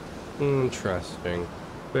 Interesting.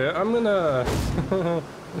 But I'm gonna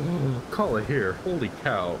call it here. Holy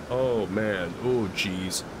cow. Oh, man. Oh,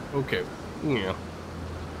 jeez. Okay. Yeah.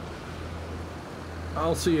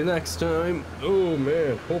 I'll see you next time. Oh,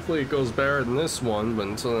 man. Hopefully it goes better than this one, but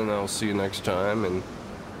until then, I'll see you next time, and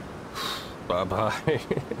bye-bye.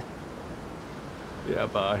 Yeah,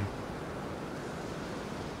 bye.